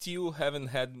that still haven't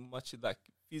had much like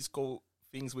physical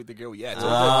things with the girl yet. So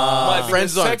might be friend the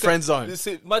zone, second- friend zone. this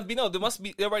is- might be no, they must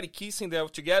be they're already kissing, they're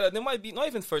together. There might be not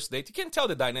even first date. You can tell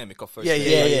the dynamic of first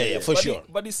date. Yeah, for But sure.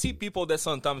 but you see people that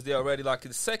sometimes they're already like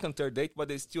the second, third date, but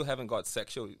they still haven't got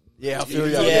sexual. Yeah, I feel So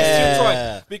you. they're Yeah. still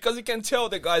trying, because you can tell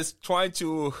the guys trying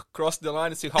to cross the line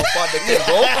and see how far they can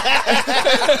go.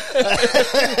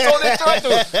 So they try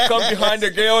to come behind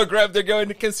the girl, grab the girl, and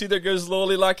you can see the girl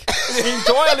slowly like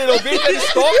enjoy a little bit and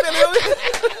stop a little bit.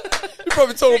 You're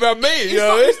probably talking about me. You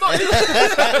know what I mean?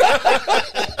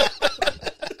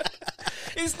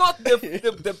 It's not the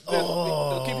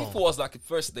okay, if it was like a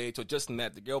first date or just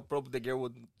met the girl, probably the girl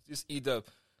would just either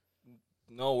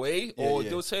no way or yeah.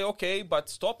 they'll say okay, but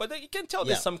stop. But then you can tell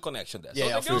there's some connection there. So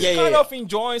Yeah, I the feel girl's you. kind of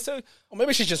enjoying. So Or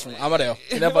maybe she's just from Amadeo.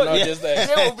 You never know. Just there.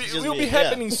 it Just will be me,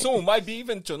 happening soon. Might be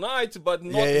even tonight, but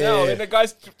not Yeah, now. yeah. And the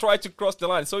guys try to cross the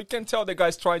line. So you can tell the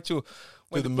guys try to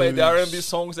when Do they the play the moves. R&B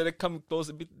songs that they come close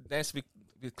a bit, dance a bit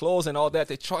close and all that.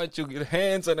 They try to get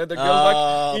hands, and then the girls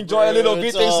like enjoy a little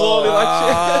bit and brutal. slowly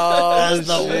like. That's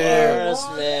the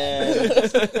worst,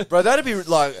 man. Bro, that'd be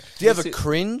like, do you have a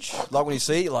cringe? Like when you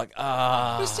see it, like,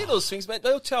 You see those things, man.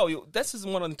 They'll tell you. This is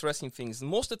one of the interesting things.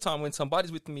 Most of the time, when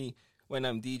somebody's with me, when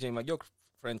I'm DJing, my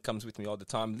girlfriend comes with me all the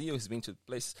time. Leo has been to the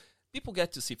place. People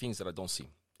get to see things that I don't see,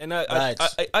 and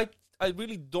I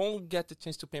really don't get the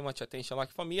chance to pay much attention.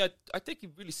 Like for me, I take it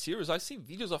really serious. I see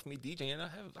videos of me DJing, and I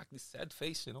have like this sad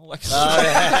face, you know, like. he's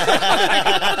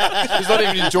not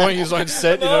even enjoying his own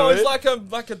set, you know No, what I it's mean?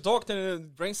 like a doctor in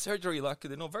brain surgery, like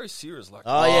very serious. Like,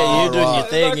 Oh yeah, you're doing your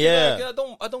thing, like, yeah.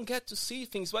 like, I don't get to see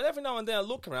things, but every now and then I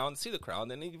look around, see the crowd,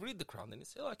 and you read the crowd, and you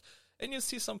say like, and you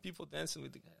see some people dancing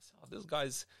with the guys. Oh, this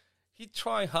guy's he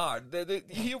trying hard.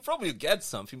 He'll probably get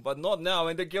something, but not now.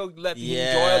 And the girl let him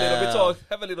enjoy a little bit, or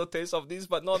have a little taste of this,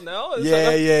 but not now. It's Yeah,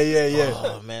 like, yeah.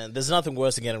 Oh man, there's nothing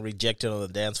worse than getting rejected on the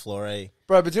dance floor, eh?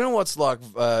 Bro, but do you know what's like,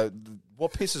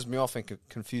 what pisses me off and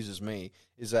confuses me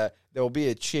is that there will be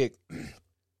a chick,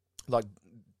 like,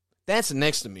 dancing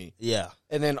next to me, Yeah.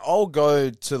 and then I'll go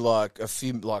to like a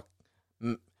few, like,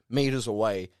 meters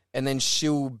away, and then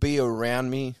she'll be around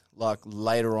me, like,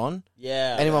 later on.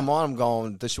 Yeah. And in my mind, I'm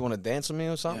going, does she want to dance with me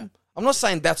or something? I'm not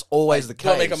saying that's always the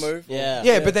Don't case. make a move. Yeah.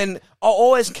 Yeah, but then I'll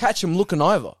always catch him looking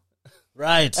over.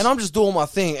 Right. And I'm just doing my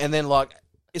thing, and then, like,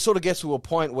 it sort of gets to a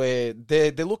point where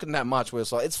they're looking that much where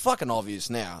it's like, it's fucking obvious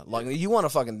now. Like, you want to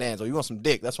fucking dance or you want some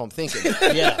dick. That's what I'm thinking.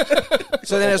 yeah.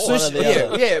 So then as soon as One or the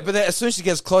other. but then as soon as she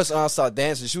gets close and I start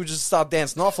dancing, she would just start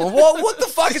dancing off. I'm, what the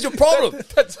fuck is your problem?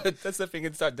 that's the thing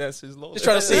inside dance is low. Just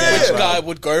trying to see Yeah. which guy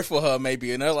would go for her, maybe,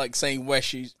 you know, like saying where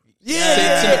she sits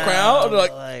Yeah. in the crowd.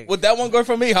 Like, Like- would that one go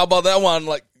for me? How about that one?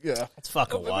 Like, yeah. It's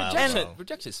fucking wild.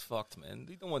 Rejection is fucked, man.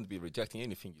 You don't want to be rejecting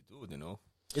anything you do, you know.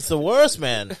 It's the worst,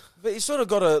 man. But you sort of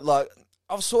got to, like,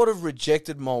 I've sort of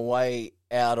rejected my way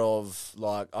out of,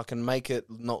 like, I can make it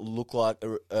not look like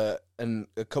a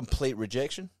complete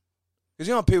rejection. Because,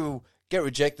 you know, people get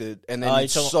rejected and then Oh,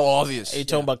 it's you're talking- so obvious. Are you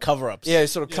talking about cover-ups? Yeah,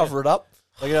 sort of cover it up.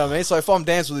 Like, you know what I mean? So if I'm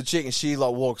dancing with a chick and she,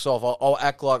 like, walks off, I'll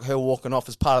act like her walking off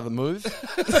is part of the move.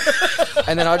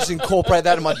 And then I just incorporate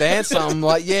that in my dance. So I'm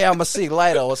like, yeah, I'm going to see you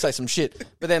later or say some shit.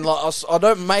 But then, like, I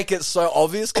don't make it so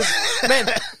obvious. Because, man,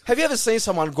 have you ever seen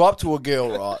someone go up to a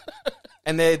girl, right?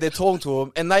 And they're talking to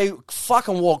them, and they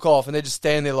fucking walk off, and they're just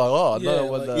standing there like, oh, I don't know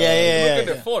what the... Look at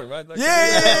their phone, right? Like,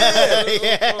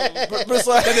 Yeah. But it's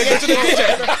like... And they go to the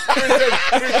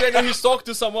DJ. And he's talking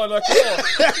to someone like,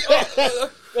 oh.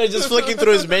 They're just flicking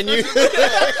through his menu. They're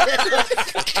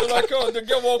like, oh, the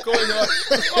girl walk away. They're like,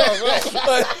 oh,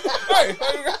 well. Hey,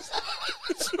 how you guys?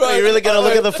 Are you really gonna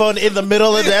look at the phone in the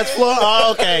middle of the dance floor?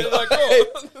 Oh, okay. Like, oh,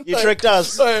 You tricked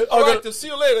us. Hey, all right, to see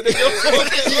you later.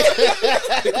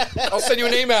 I'll send you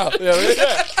an email.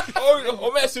 Yeah,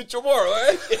 I'll message tomorrow,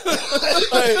 eh?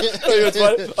 it's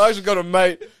funny. I actually got a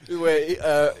mate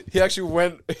where he actually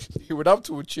went up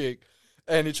to a chick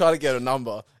and he tried to get a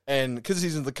number, and because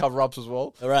he's in the cover ups as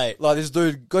well, Right. like this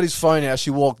dude got his phone out, she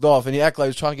walked off, and he acted like he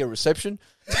was trying to get reception.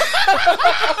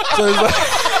 So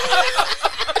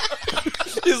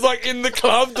he's like in the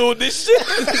club doing this shit.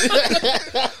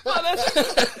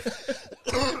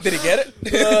 Did he get it?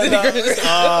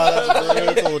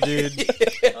 That's brutal, dude.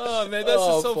 Oh man, that's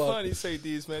just so fuck. funny. Say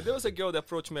these, man. There was a girl that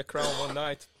approached me at Crown one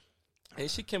night, and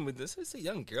she came with this. It's a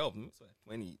young girl,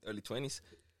 early 20s,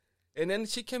 and then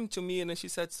she came to me and then she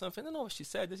said something. I don't know what she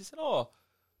said. And she said, "Oh,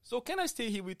 so can I stay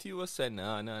here with you?" I said,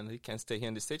 "No, you can't stay here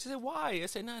on the stage." She said, "Why?" I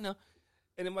said, "No."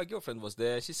 And then my girlfriend was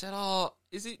there. She said, "Oh,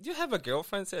 do you have a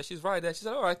girlfriend?" I said, "She's right there." She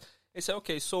said, "All right." I said,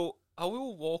 "Okay, so I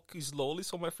will walk slowly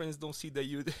so my friends don't see that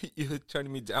you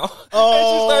turning me down." Oh, and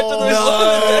she started to do it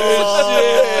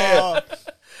slowly.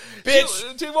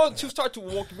 Bitch. She start to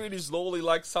walk really slowly,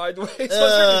 like sideways. So it's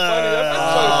really funny.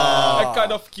 I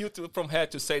kind of cute from her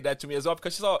to say that to me as well,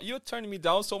 because she's like, "You're turning me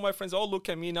down, so my friends all look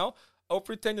at me now. I'll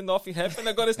pretend nothing happened.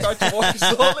 I'm gonna start to walk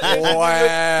slowly."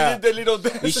 Wow. The little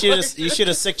dance. You should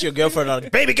have sicked your girlfriend on.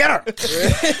 Baby, get her.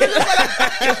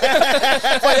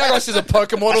 Well, she's a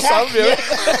Pokemon or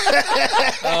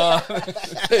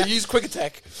something. Use quick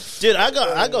attack. Dude, I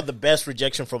got the best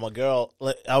rejection from a girl.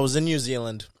 Like, I was in New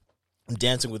Zealand,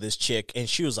 dancing with this chick, and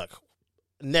she was like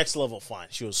next level fine.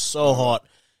 She was so hot,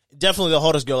 definitely the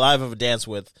hottest girl I've ever danced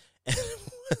with. And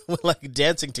we're like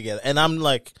dancing together, and I'm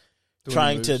like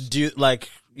trying to do like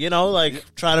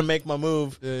trying to make my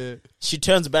move. Yeah. She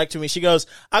turns back to me. She goes,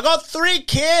 "I got 3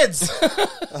 kids."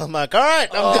 I'm like, "All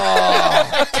right."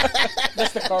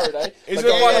 That's the card, eh? Is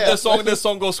it one of the song? The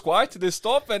song goes quiet. They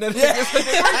stop, and then 3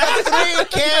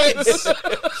 kids.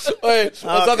 Wait, there's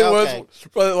nothing okay. worse.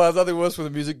 Probably, there's nothing worse when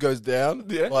the music goes down.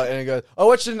 Yeah. Like, and it goes, "Oh,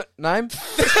 what's your name?"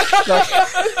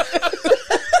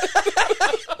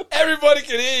 Everybody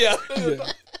can hear you.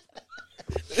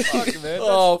 Fuck, man.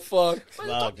 Oh fuck!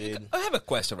 Wow, dude. I have a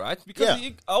question, right? Because Yeah.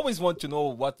 I always want to know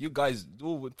what you guys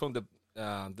do from the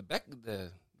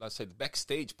let's say the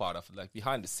backstage part of it, like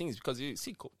behind the scenes, because you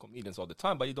see comedians all the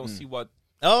time, but you don't see what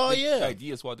Oh the yeah.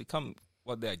 ideas, what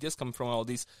the ideas come from all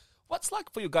these. What's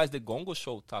like for you guys the Gongo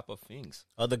Show type of things?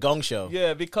 Oh, the Gong Show.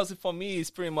 Yeah, because for me it's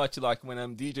pretty much like when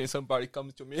I'm DJing, somebody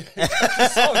comes to me. For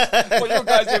you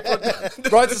guys, they put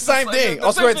Right, it's the same thing.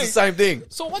 I swear it's the same thing.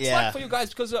 So what's Yeah. like for you guys?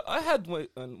 Because I had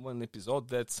one episode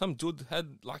that some dude had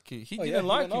like he didn't He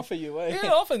like went off at you, eh?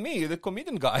 Yeah, offered me, the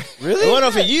comedian guy. Really? It went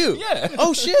off for you. Yeah.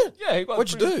 Oh shit. Yeah, he got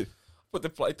What'd you do? Put the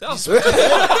plate down. Yeah,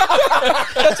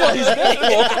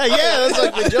 that's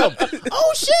like the job.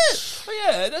 Oh shit. But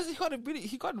yeah,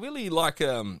 he got really like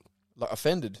Like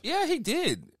offended. yeah, he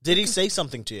did. Did he say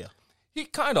something to you? He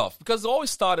kind of, because it always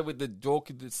started with the joke.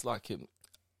 It's like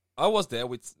I was there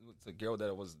with the girl that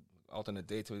I was out on a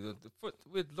date with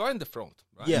right in the front,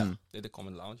 right? Yeah. In the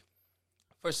common lounge.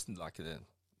 First, like I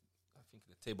think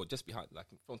the table just behind, like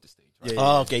in front of the stage, right? Yeah,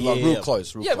 Oh, okay, yeah, like, yeah, real yeah.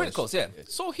 close. Real Yeah, close. very close. Yeah.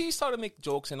 So he started to make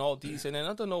jokes and all these, and then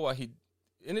I don't know why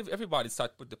and everybody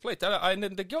started to put the plate. And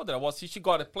then the girl that I was, she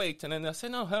got a plate, and then I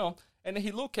said, "No, hell." And then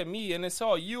he looked at me and I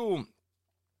saw you.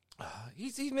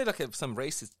 He made like some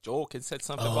racist joke and said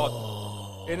something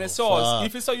about. And I saw fuck.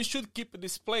 if you saw you should keep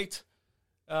this plate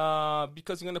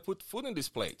because you're gonna put food in this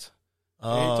plate.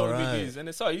 And he Oh, told right. me this, and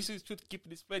I saw you should keep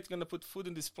this plate. You're gonna put food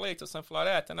in this plate or something like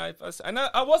that. And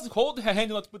I was holding her hand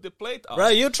not to put the plate out.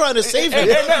 Right, you're trying to save And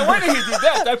him. then when he did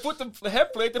that, I put her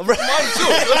plate and put mine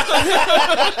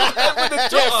too.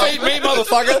 Yeah, feed me,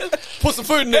 motherfucker. Put some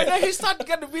food in And there. then he started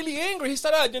getting really angry. He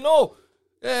started,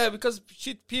 because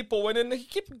shit people. And then he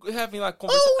kept having like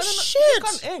conversations. Oh, And then shit. He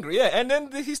got angry, yeah. And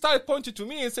then he started pointing to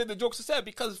me and said the jokes are sad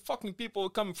because fucking people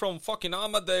coming from fucking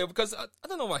Armadale. Because I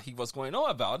don't know what he was going on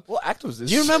about. What actor was this?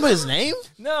 Do you remember his name?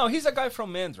 No, he's a guy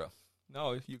from Mandra.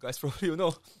 No, you guys probably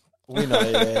know. We know,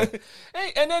 yeah.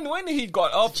 Hey, and then when he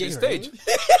got off the stage,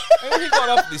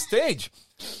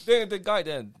 the guy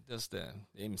that does the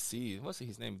MC, what's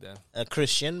his name there?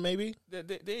 Christian, maybe?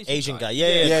 The Asian guy.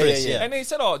 Yeah, Yeah, Chris, yeah. yeah. And he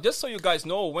said, "Oh, just so you guys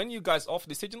know, when you guys off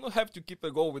the stage, you don't have to keep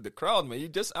a go with the crowd, man. You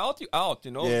just out,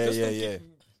 you know. Yeah, just yeah, don't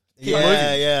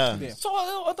yeah. Yeah, yeah. So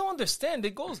I don't understand.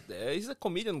 He goes there. He's a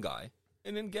comedian guy,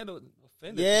 and then get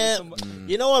offended. Yeah, with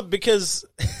somebody. you know what? Because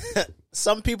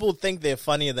some people think they're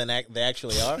funnier than they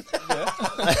actually are.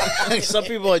 Some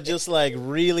people are just like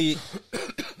really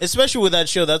Especially with that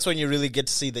show, that's when you really get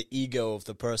to see the ego of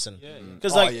the person.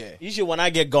 Because usually when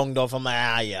I get gonged off, I'm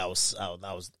like, that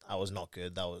was not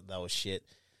good. That was shit.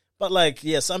 But like,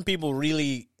 yeah, some people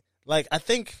really like. I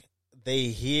think they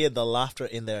hear the laughter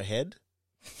in their head,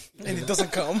 and it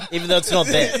doesn't come, even though it's not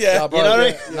there. Yeah, bro, you know what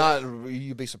I mean? No,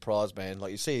 you'd be surprised, man. Like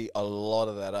you see a lot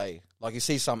of that, eh? Like you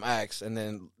see some acts, and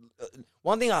then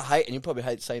one thing I hate, and you probably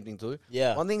hate the same thing too.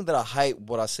 Yeah. One thing that I hate,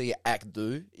 what I see an act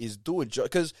do is do a joke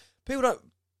because people don't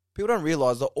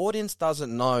realize the audience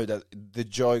doesn't know that the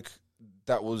joke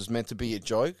that was meant to be a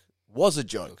joke was a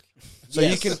joke. So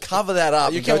you can cover that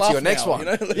up and go to your next one. You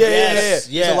know? Yeah.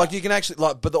 So like you can actually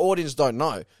but the audience don't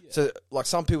know. Yeah. So like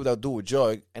some people they'll do a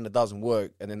joke and it doesn't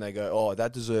work, and then they go, "Oh,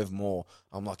 that deserved more."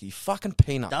 I'm like, "You fucking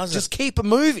peanut, just keep it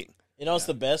moving." You know what's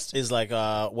the best is like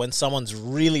when someone's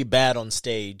really bad on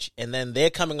stage, and then they're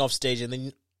coming off stage, and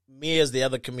then me as the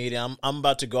other comedian, I'm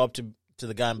about to go up to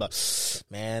the guy and be like,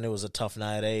 "Man, it was a tough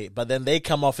night, eh?" But then they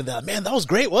come off and they're like, "Man, that was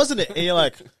great, wasn't it?" And you're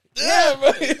like, yeah,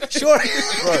 bro. Sure.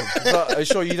 Bro, are you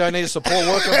sure you don't need a support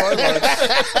worker, bro? Like,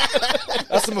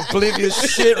 that's some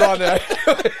oblivious shit right now.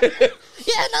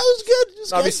 Yeah, that was good.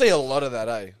 No, we see a lot of that,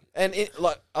 eh? And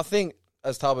I think,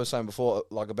 as Tabo was saying before,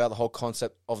 like about the whole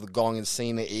concept of the gong and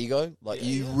seeing the ego, like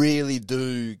you really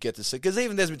do get to see. Because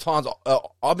even there's been times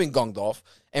I've been gonged off,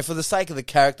 and for the sake of the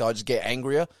character, I just get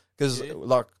angrier. Because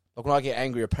like when I get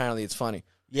angry, apparently it's funny.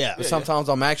 Yeah. But sometimes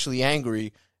I'm actually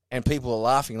angry, and people are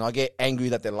laughing, and I get angry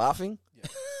that they're laughing,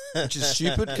 which is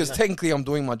stupid. Because technically, I'm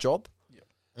doing my job.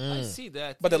 I see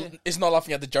that, but it's not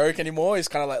laughing at the joke anymore. It's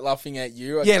kind of like laughing at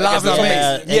you. Yeah, laughing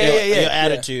at me. Your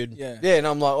attitude. Yeah, and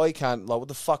I'm like, oh, you can't. Like, what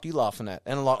the fuck are you laughing at?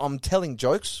 And I'm telling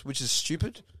jokes, which is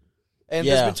stupid. And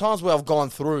there's been times where I've gone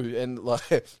through, and like,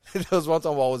 there was one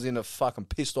time where I was in a fucking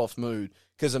pissed off mood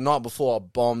because the night before I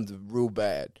bombed real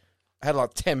bad. I had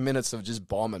like 10 minutes of just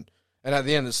bombing, and at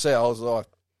the end of the set, I was like,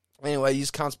 anyway, you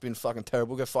cunts been fucking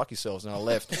terrible. Go fuck yourselves. And I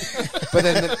left. but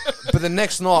the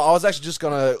next night, I was actually just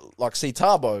gonna like see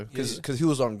Tabo because he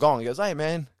was on gong. He goes, "Hey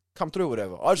man, come through,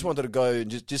 whatever." I just wanted to go and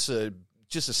just to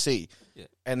see. Yeah.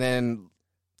 And then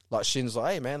like Shin's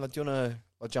like, "Hey man, like, do you wanna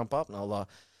like jump up?" And I was like,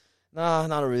 "Nah,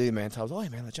 not really, man." Tabo's like, "Oh hey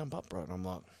man, like jump up, bro." And I'm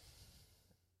like,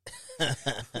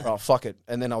 "Oh fuck it."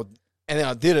 And then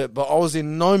I did it, but I was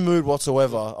in no mood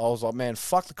whatsoever. I was like, man,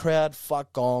 fuck the crowd,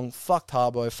 fuck Gong, fuck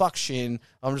Tabo, fuck Shin.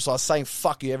 I'm just like saying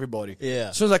fuck you, everybody. Yeah.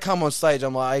 As soon as I come on stage,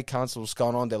 I'm like, hey, cunts, what's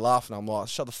going on? They're laughing. I'm like,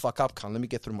 shut the fuck up, cunt. Let me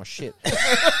get through my shit.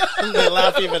 They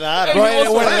laugh even harder. Right,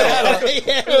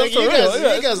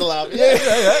 you guys laugh.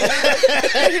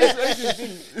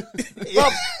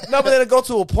 No, but then it got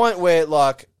to a point where,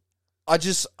 like, I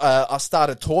just, I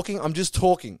started talking. I'm just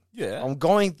talking. Yeah. I'm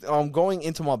going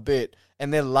into my bit.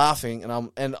 And they're laughing,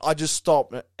 and I just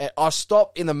stop. I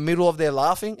stop in the middle of their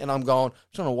laughing, and I'm going, I'm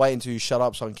trying to wait until you shut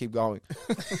up so I can keep going.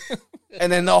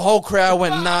 And then the whole crowd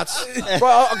went nuts. Bro,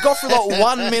 I got through like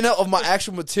 1 minute of my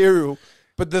actual material,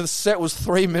 but the set was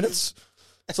 3 minutes.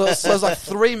 So it was like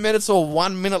 3 minutes or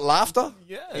 1 minute laughter.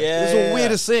 Yeah. It was the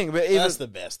weirdest thing. But That's the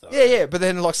best, though. Yeah. But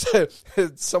then, like, so,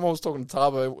 someone was talking to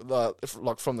Tabo,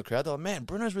 like, from the crowd. They're like, man,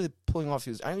 Bruno's really pulling off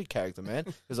his angry character, man.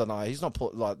 He's like, no, he's not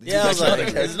pulling, like, he's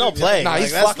not playing. No,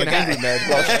 he's fucking angry, man.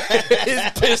 Like, he's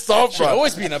pissed off, bro.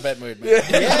 Always be in a bad mood, man.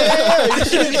 Yeah, you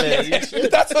should, man. You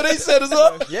should. That's what he said as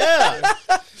well. Yeah.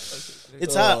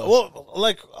 It's hard. Well,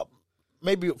 like,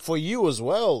 maybe for you as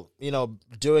well, you know,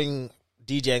 doing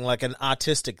DJing like an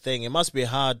artistic thing, it must be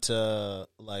hard to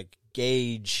like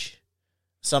gauge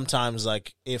sometimes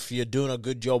like if you're doing a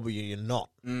good job or you're not.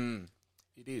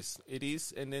 It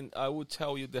is, and then I would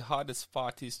tell you the hardest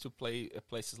part is to play at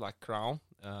places like Crown,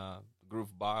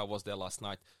 Groove Bar. I was there last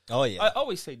night. Oh yeah, I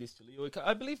always say this to Leo.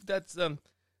 I believe that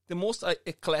the most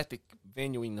eclectic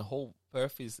venue in the whole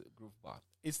Perth is Groove Bar.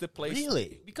 It's the place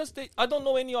because I don't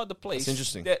know any other place. That's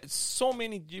interesting. There's so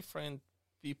many different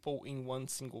people in one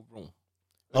single room.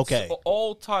 Okay. So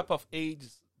all type of age,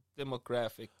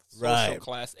 demographic, social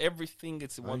class, everything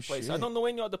is in one place. Shit. I don't know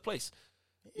any other place.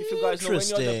 If you guys know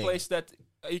any other place that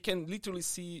you can literally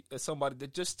see somebody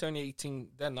that just turned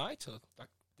 18 that night, like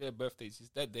their birthdays is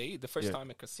that day, the first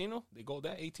time at casino, they go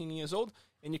there, 18 years old,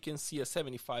 and you can see a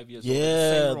 75 years old in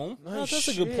the same room. No, that's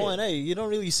a good point. Hey, you don't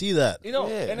really see that. You know,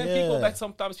 and then people that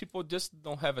sometimes people just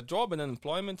don't have a job and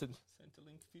unemployment and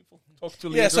Centrelink people talk to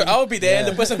yeah, so I would be there and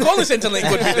the person calling Centrelink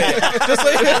would be there. Just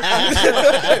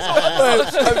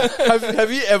like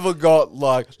have you ever got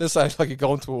like, let's say like you're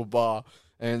going to a bar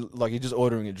and like you're just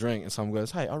ordering a drink and someone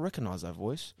goes, hey, I recognize that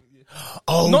voice.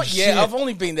 Oh, not shit. yet. I've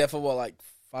only been there for like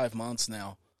 5 months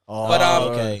now. Oh,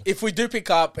 but if we do pick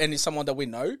up and it's someone that we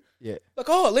know, yeah, like,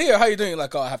 oh, Leo, how you doing?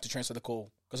 Like, oh, I have to transfer the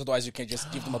call. because otherwise you can't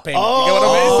just give them a payment. You get what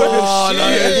I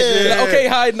mean? shit. Like, okay,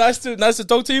 hi, nice to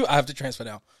talk to you. I have to transfer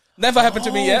now. Never happened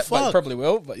to me yet, but fuck. it probably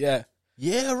will. But yeah.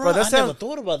 Yeah, right. Bro, that I never sounds-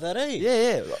 thought about that, eh?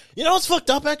 Yeah. You know what's fucked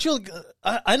up, actually?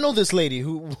 I know this lady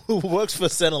who works for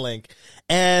Centrelink,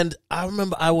 and I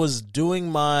remember I was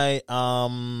doing my,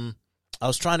 I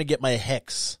was trying to get my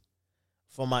HEX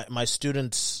for my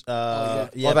students,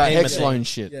 That payment hex thing. loan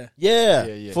shit. Yeah.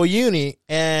 Yeah, for uni,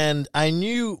 and I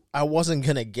knew I wasn't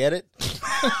gonna get it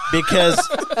because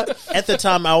at the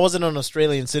time I wasn't an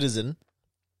Australian citizen,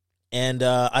 and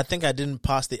I think I didn't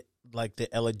pass the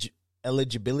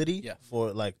eligibility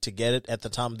for to get it at the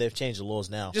time. They've changed the laws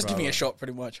now. Just give me a shot,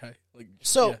 pretty much. Hey? Like,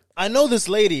 So I know this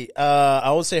lady. I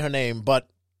won't say her name, but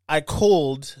I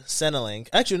called Centrelink.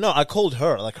 Actually, no, I called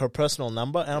her, her personal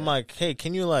number, and I'm like, "Hey,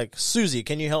 can you Susie?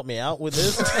 Can you help me out with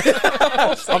this?"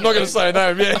 I'm not going to say a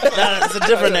name, yeah. Nah, it's a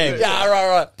different name. Yeah,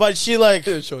 right. But she Sure it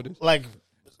is.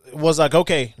 was like,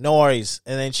 "Okay, no worries,"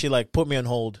 and then she put me on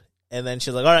hold, and then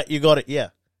she's like, "All right, you got it, yeah."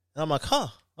 And I'm like, "Huh,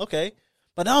 okay."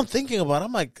 But now I'm thinking about it,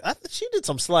 I'm like, she did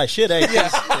some sly shit, eh? Yeah,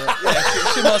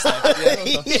 she must have. Yeah,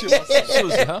 she must have.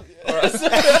 Susie, huh?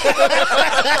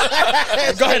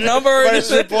 Got her number or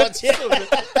anything? Let's see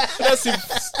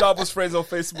Starbucks friends on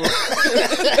Facebook.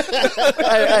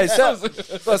 Hey, sounds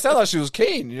like she was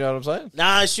keen, you know what I'm saying?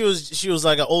 Nah, she was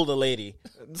like an older lady.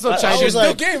 It's not I changing. was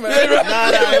like, game, man. nah,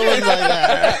 it wasn't like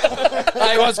that.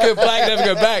 Hey, once go black, never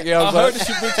go back, you know I what I'm heard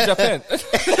saying? she moved to Japan.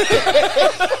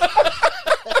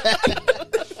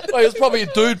 Oh, it was probably a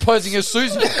dude posing as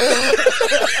Susie.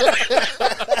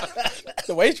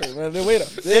 The waitress, man. The waiter.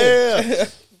 Yeah.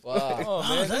 Wow.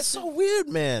 Oh, that's so weird,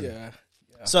 man. Yeah.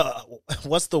 So,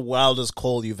 what's the wildest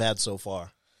call you've had so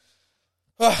far?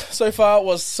 So far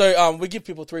was we give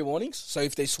people 3 warnings. So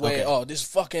if they swear, this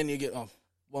fucking, you get 1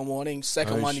 warning.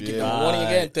 Second one, you give them a warning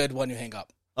again. Third one, you hang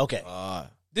up. Okay.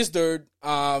 This dude,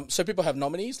 so people have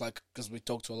nominees, because we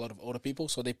talk to a lot of older people,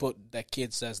 so they put their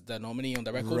kids as the nominee on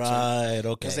the record. Right, okay.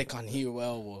 Because they can't hear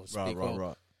well or speak well.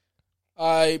 Right.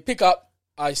 I pick up,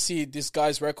 I see this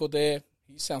guy's record there.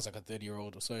 He sounds like a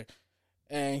 30-year-old or so.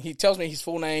 And he tells me his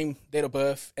full name, date of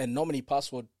birth, and nominee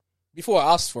password before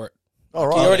I asked for it. All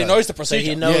right. He already knows the So procedure.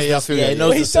 he knows. Yeah, I feel he that. knows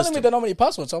But the he's telling me system. the nominee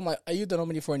password. So I'm like, are you the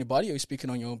nominee for anybody? Or are you speaking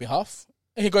on your own behalf?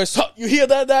 And he goes, huh, you hear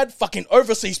that? Fucking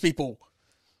overseas people.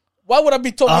 Why would I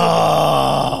be talking?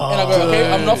 And I go,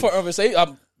 okay, I'm not from overseas.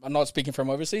 I'm not speaking from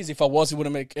overseas. If I was, it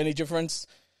wouldn't make any difference.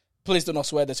 Please do not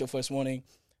swear. That's your first warning.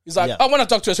 He's like, I want to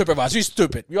talk to a supervisor. You're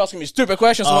stupid. You're asking me stupid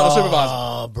questions. I want a supervisor.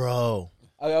 Oh, bro.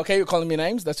 I go, okay, you're calling me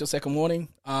names. That's your second warning.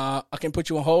 I can put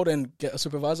you on hold and get a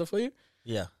supervisor for you.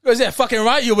 Yeah. He goes, yeah, fucking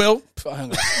right, you will.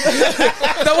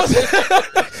 That was...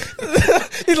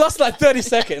 He lost 30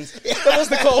 seconds. That was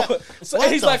the call. So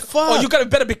What he's the like, fuck? oh, you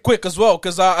better be quick as well,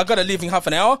 because I got to leave in half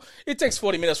an hour. It takes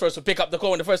 40 minutes for us to pick up the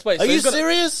call in the first place. Are So you he's gonna-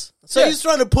 serious? So Yeah. he's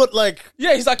trying to put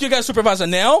Yeah, he's like, you got a supervisor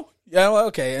now? Yeah, well,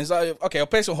 okay. And he's like, okay, I'll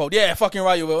place on hold. Yeah, fucking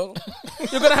right, you will.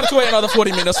 You're going to have to wait another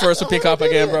 40 minutes for us to pick up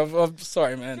again, bro. I'm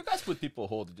sorry, man. You guys put people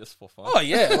hold just for fun. Oh,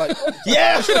 yeah.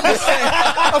 yeah. Of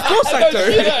course I do.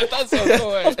 Yeah, that's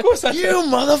so Of course I do. You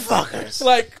motherfuckers.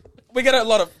 We get a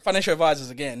lot of financial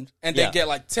advisors again, and they Yeah.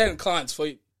 get 10 clients for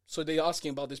you. So they're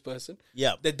asking about this person.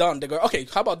 Yeah. They're done. They go, okay,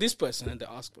 how about this person? And they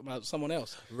ask about someone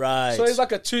else. Right. So it's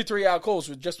like a 2-3 hour calls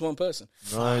with just one person.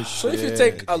 Nice. So if you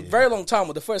take a very long time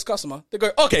with the first customer, they go,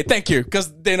 okay, thank you.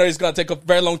 Because they know it's going to take a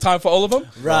very long time for all of them.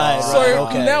 Right. So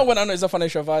okay. now when I know it's a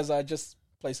financial advisor, I just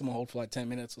place them on hold for 10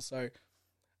 minutes or so.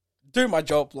 Do my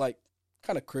job,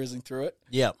 kind of cruising through it.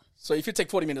 Yeah. So if you take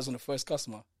 40 minutes on the first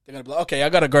customer, they're going to be like, okay, I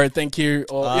got to go, thank you.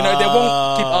 Or, they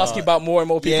won't keep asking about more and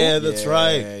more people. Yeah, that's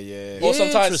right. Yeah. Or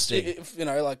sometimes, Interesting. if,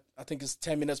 I think it's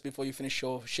 10 minutes before you finish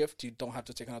your shift, you don't have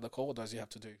to take another call. Otherwise, you have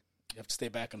to stay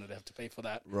back and they have to pay for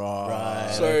that.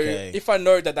 Right. So if I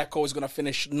know that call is going to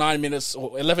finish 9 minutes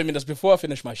or 11 minutes before I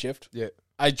finish my shift, Yeah.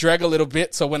 I drag a little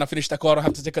bit. So when I finish that call, I don't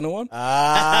have to take a new one. This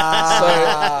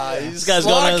guy's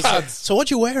going to. So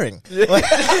what you wearing? Twice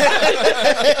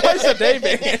a day,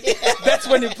 man. That's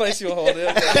when you place your hold.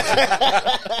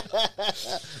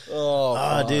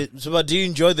 Dude. So, but do you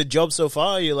enjoy the job so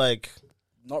far? Are you like,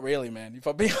 Not really, man. If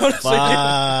I'm being honest with you.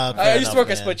 fuck, I used to work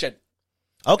at man. Split Check.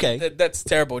 Okay. That's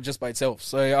terrible just by itself.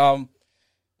 So,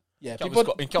 yeah, people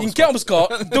In in Kelmscott.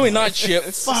 Kelmscott doing night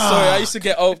shifts. So I used to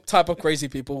get all type of crazy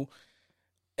people,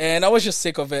 and I was just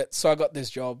sick of it. So I got this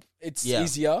job. It's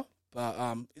easier,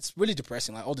 but it's really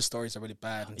depressing. All the stories are really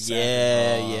bad. And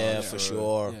sad. Yeah, for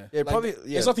sure. Yeah. Yeah, probably.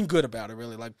 Yeah. There's nothing good about it,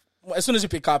 really. as soon as you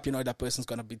pick up, you know that person's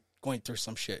gonna be going through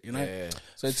some shit, you know. Yeah.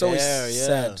 So it's always Fair,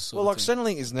 yeah. sad. Well, like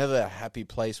Centrelink is never a happy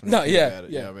place when No, you think yeah, about it.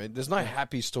 yeah. You know what I mean? There's no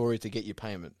happy story to get your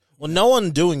payment. Well, no one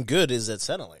doing good is at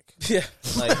Centrelink. yeah.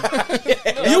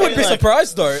 Like, You would be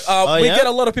surprised though. We yeah? get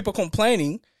a lot of people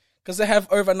complaining because they have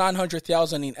over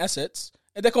 900,000 in assets.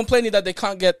 And they're complaining that they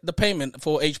can't get the payment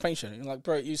for age pension. You're like,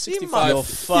 bro, you're 65. You're You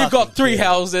fucking got 3 kidding.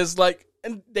 houses, like,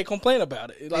 and they complain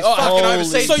about it. Like, Fucking holy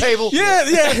overseas so people.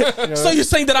 yeah. So you're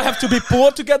saying that I have to be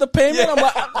poor to get the payment? I'm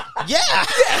like, yeah.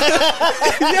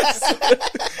 yes.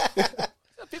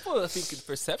 People think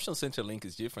perception Centrelink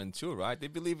is different too, right? They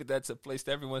believe that's a place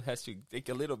that everyone has to take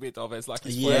a little bit of as like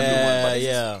it's for everyone. But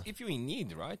it's if you're in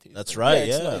need, right? That's right.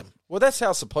 it's Yeah. like- Well, that's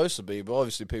how it's supposed to be, but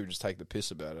obviously people just take the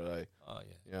piss about it, eh? Oh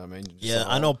yeah. You know what I mean? Just Yeah, like,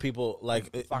 I know people like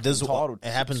fucking this. entitled.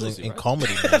 It happens Susie, in right?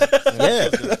 comedy. Man.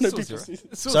 Yeah, Susie,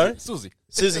 right? Sorry? Susie.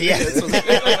 Susie.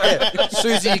 Yeah.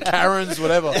 Susie, Karens,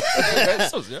 whatever.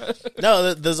 Susie, right?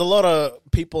 No, there's a lot of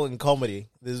people in comedy.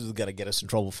 This is gonna get us in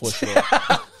trouble for sure.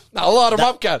 No, a lot of them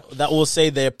upcut. That will say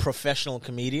they're professional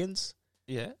comedians,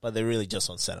 Yeah. but they're really just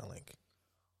on Centrelink.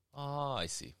 Oh, I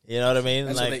see. You know what I mean?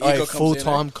 That's where Like, the ego Oh, comes in,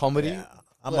 full-time comedy? yeah,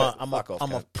 I'm Fuck a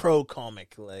off, pro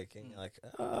comic. Like, and you're like,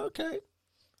 oh, okay.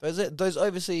 Those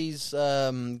overseas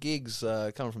gigs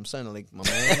coming from Centrelink, my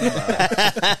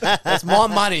man. That's my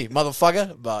money,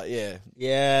 motherfucker. But yeah,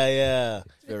 Yeah.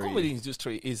 The Very- comedy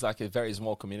industry is like a very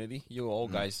small community. You all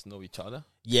guys know each other.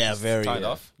 Yeah, very. kind yeah.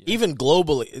 of, yeah. Even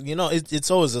globally, you know, it's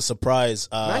always a surprise.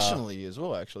 nationally as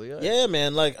well, actually. Yeah. Yeah,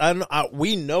 man. Like,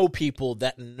 we know people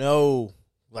that know,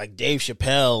 like, Dave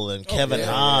Chappelle and Kevin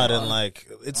yeah, Hart, yeah. and, like,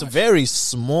 it's a very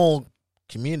small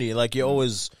community. Like, you're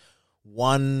always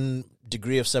one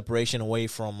degree of separation away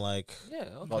from, like, Yeah.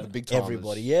 Okay. Like the big timers.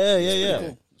 everybody. Yeah.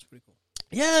 Cool. It's pretty cool.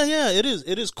 Yeah, it is.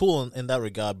 It is cool in that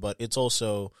regard, but it's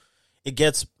also, it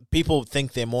gets, people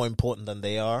think they're more important than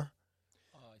they are.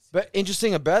 But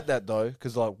interesting about that though,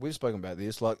 because like we've spoken about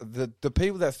this, like the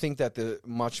people that think that they're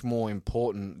much more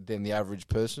important than the average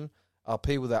person are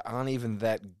people that aren't even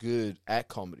that good at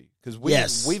comedy. Because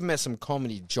we've met some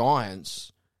comedy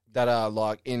giants that are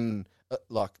like in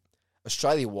like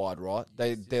Australia wide, right?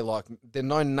 They're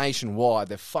known nationwide.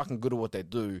 They're fucking good at what they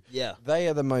do. Yeah. They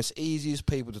are the most easiest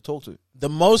people to talk to. The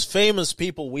most famous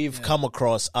people we've come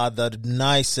across are the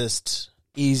nicest,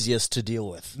 easiest to deal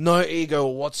with. No ego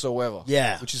whatsoever.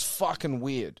 Yeah. Which is fucking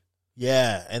weird.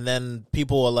 Yeah, and then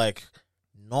people are like,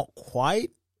 not quite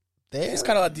there. It's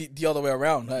kind of like the other way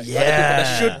around. Like, Yeah. other people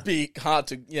that should be hard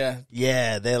to,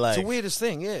 Yeah, they're like, It's the weirdest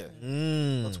thing, yeah.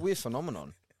 mm, It's a weird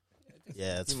phenomenon.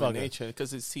 yeah, it's Human fucking nature,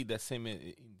 because you see that same in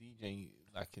DJing,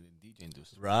 like in the DJ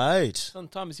industry. right.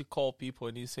 Sometimes you call people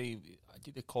and you say, "I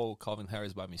did call Calvin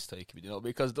Harris by mistake," you know,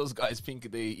 because those guys think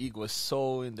their ego is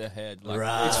so in their head. Like,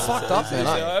 Right. It's fucked up, man.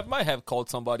 I might have called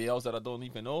somebody else that I don't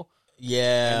even know,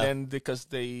 Yeah, and then because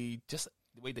they just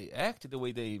the way they act, the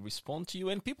way they respond to you,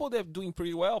 and people that are doing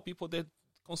pretty well, people that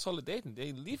consolidating,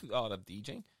 they live out of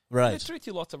DJing. They right, treat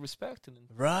you lots of respect, and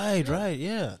right,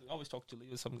 yeah. I always talk to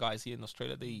some guys here in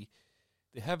Australia. They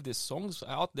have these songs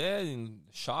out there in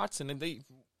charts, and then they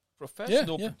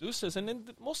professional Yeah. producers, and then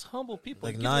the most humble people.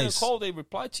 Like, Give them nice. a call, they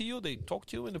reply to you, they talk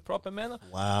to you in the proper manner. I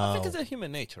Wow. think it's a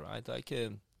human nature, right? Like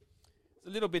it's a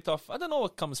little bit of, I don't know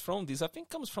what comes from this. I think it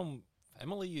comes from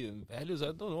family and values. I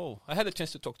don't know. I had a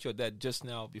chance to talk to your dad just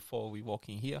now before we walk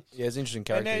in here. Yeah, it's an interesting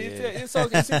And character. then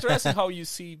it's interesting how you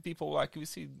see people, like we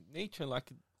see nature, like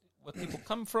what people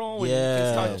come from, and you Yeah.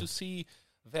 can start to see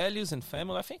values and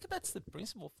family. I think that's the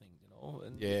principal thing, you know.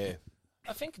 And Yeah.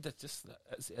 I think that just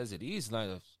as it is, like,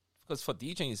 because for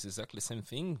DJing it's exactly the same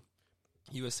thing.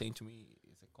 You were saying to me,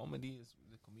 it's a comedy, it's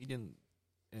a comedian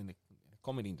in the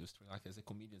comedy industry. Like as a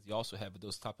comedian, you also have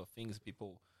those type of things.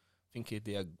 People think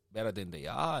they are better than they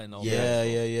are, and all that.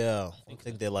 Yeah. I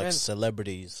think they're like Man-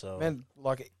 celebrities. So Man,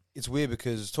 like, it's weird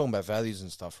because it's talking about values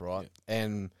and stuff, right?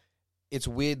 And it's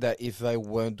weird that if they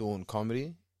weren't doing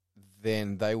comedy,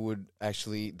 then they would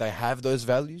actually, they have those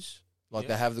values. Like,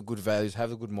 they Yeah. have the good values, have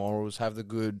the good morals, have the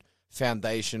good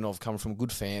foundation of coming from a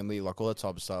good family, like all that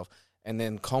type of stuff. And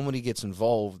then comedy gets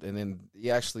involved, and then it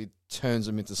actually turns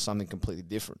them into something completely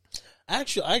different.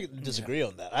 actually, I disagree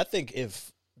on that. I think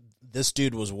if this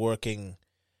dude was working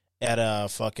at a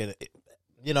fucking,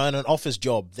 in an office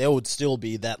job, there would still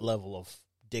be that level of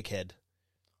dickhead.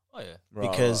 Oh yeah.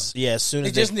 Because as soon They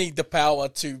as just need the power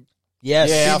to yes,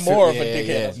 Yeah, I be feel- more of a yeah,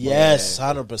 dickhead. yeah. yes,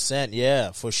 100%,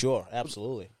 yeah, for sure,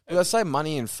 absolutely. Well, I say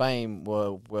money and fame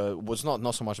was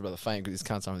not so much about the fame because it's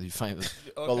can't something to be famous,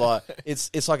 but like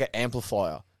it's like an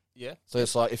amplifier. Yeah. So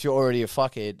it's like if you're already a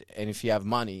fuckhead and if you have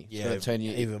money, it's Yeah, gonna turn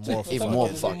you even more even more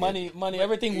of a Money, fuckhead. money,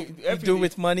 everything you Every- do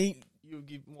with money you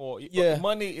give more. Yeah.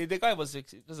 Money. The guy was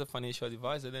a financial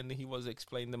advisor, and he was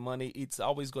explaining the money. It's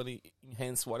always going to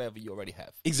enhance whatever you already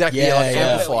have. Exactly. Yeah, Like yeah.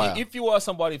 amplifier. If you are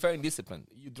somebody very disciplined,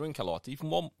 you drink a lot. If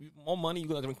more money, you're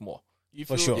gonna drink more. If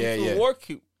For you, sure. If Yeah, you yeah. work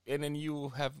and then you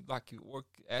have like your work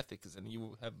ethics and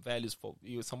you have values for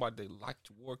you, somebody that like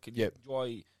to work and Yep.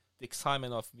 enjoy the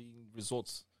excitement of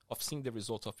seeing the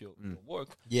results of your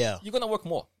work. Yeah. You're gonna work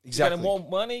more. Exactly. You're gonna have more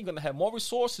money. You're gonna have more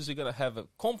resources. You're gonna have a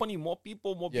company, more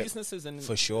people, more Yep. businesses, and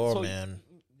For sure, so man.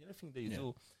 Everything that you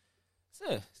do.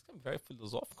 It's getting very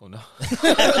philosophical now.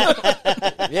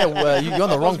 Yeah, well, you're on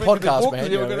the wrong podcast,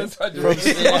 man. You know what I mean?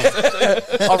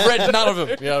 I've read none of them.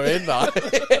 You know what I mean? No.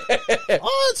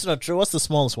 Oh, it's not true. What's the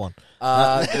smallest one?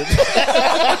 I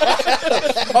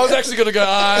was actually going to go,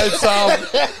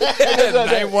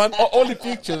 it's name one. Only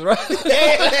pictures, right?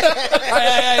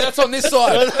 Hey, that's on this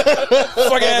side.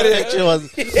 Fuck out of It here. was,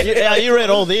 yeah, you read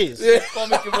all these.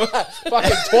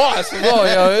 Fucking twice as well,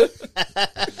 you know?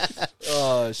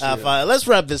 Oh, shit. Fine. Let's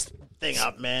wrap this thing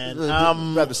up, man.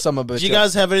 Grab the summer Do you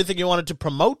guys have anything you wanted to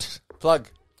promote? plug.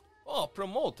 Oh,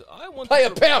 promote. I want Play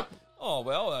to a pimp. Oh,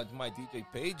 well, my DJ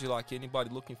page, like anybody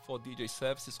looking for DJ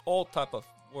services, all type of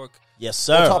work, Yes,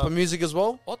 sir. Type of music as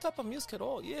well. all type of music at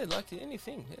all. Yeah, like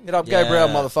anything. Hit up Yeah. Gabriel,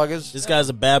 motherfuckers. This guy's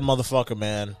a bad motherfucker,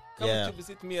 man. Come Yeah. to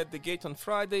visit me at the Gate on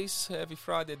Fridays. Every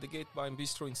Friday at the Gate Bar and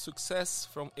Bistro in Success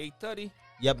from 8:30.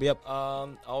 Yep.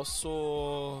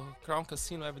 Also, Crown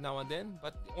Casino every now and then,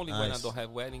 but only when I Nice. don't have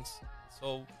weddings.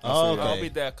 So Oh, okay. I'll be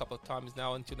there a couple of times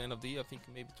now until the end of the year. I think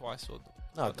maybe twice or.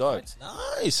 Oh, dope.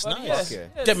 Nice, But nice. yeah, Okay.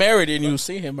 yeah, Get married and you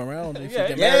see him around. If Yeah, you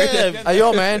get yeah, married. Yeah. Hey,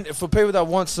 yo, man, for people that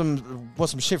want some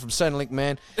shit from Centrelink,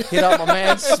 man, hit up my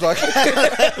man. Like,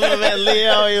 My man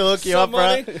Leo, he'll hook you up,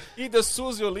 bro. Somebody, either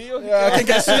Susie or Leo. Yeah, I can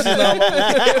get Susie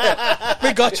now.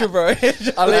 We got you, bro. Leo,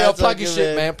 That's plug your okay,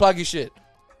 shit, man. man. Plug your shit.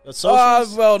 The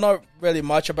socials? Well, not really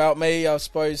much about me. I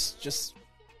suppose just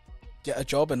get a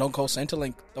job and don't call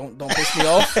Centrelink. Don't piss me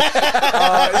off.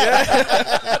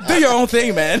 Yeah. Do your own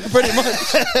thing, man. Pretty much.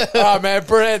 All right, man.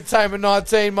 Brilliant Entertainment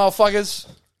 19, motherfuckers.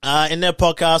 In their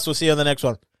podcast, we'll see you on the next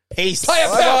one. Peace. Play a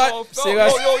Bye-bye. Oh, See you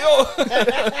guys. Yo.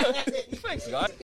 Thanks, guys.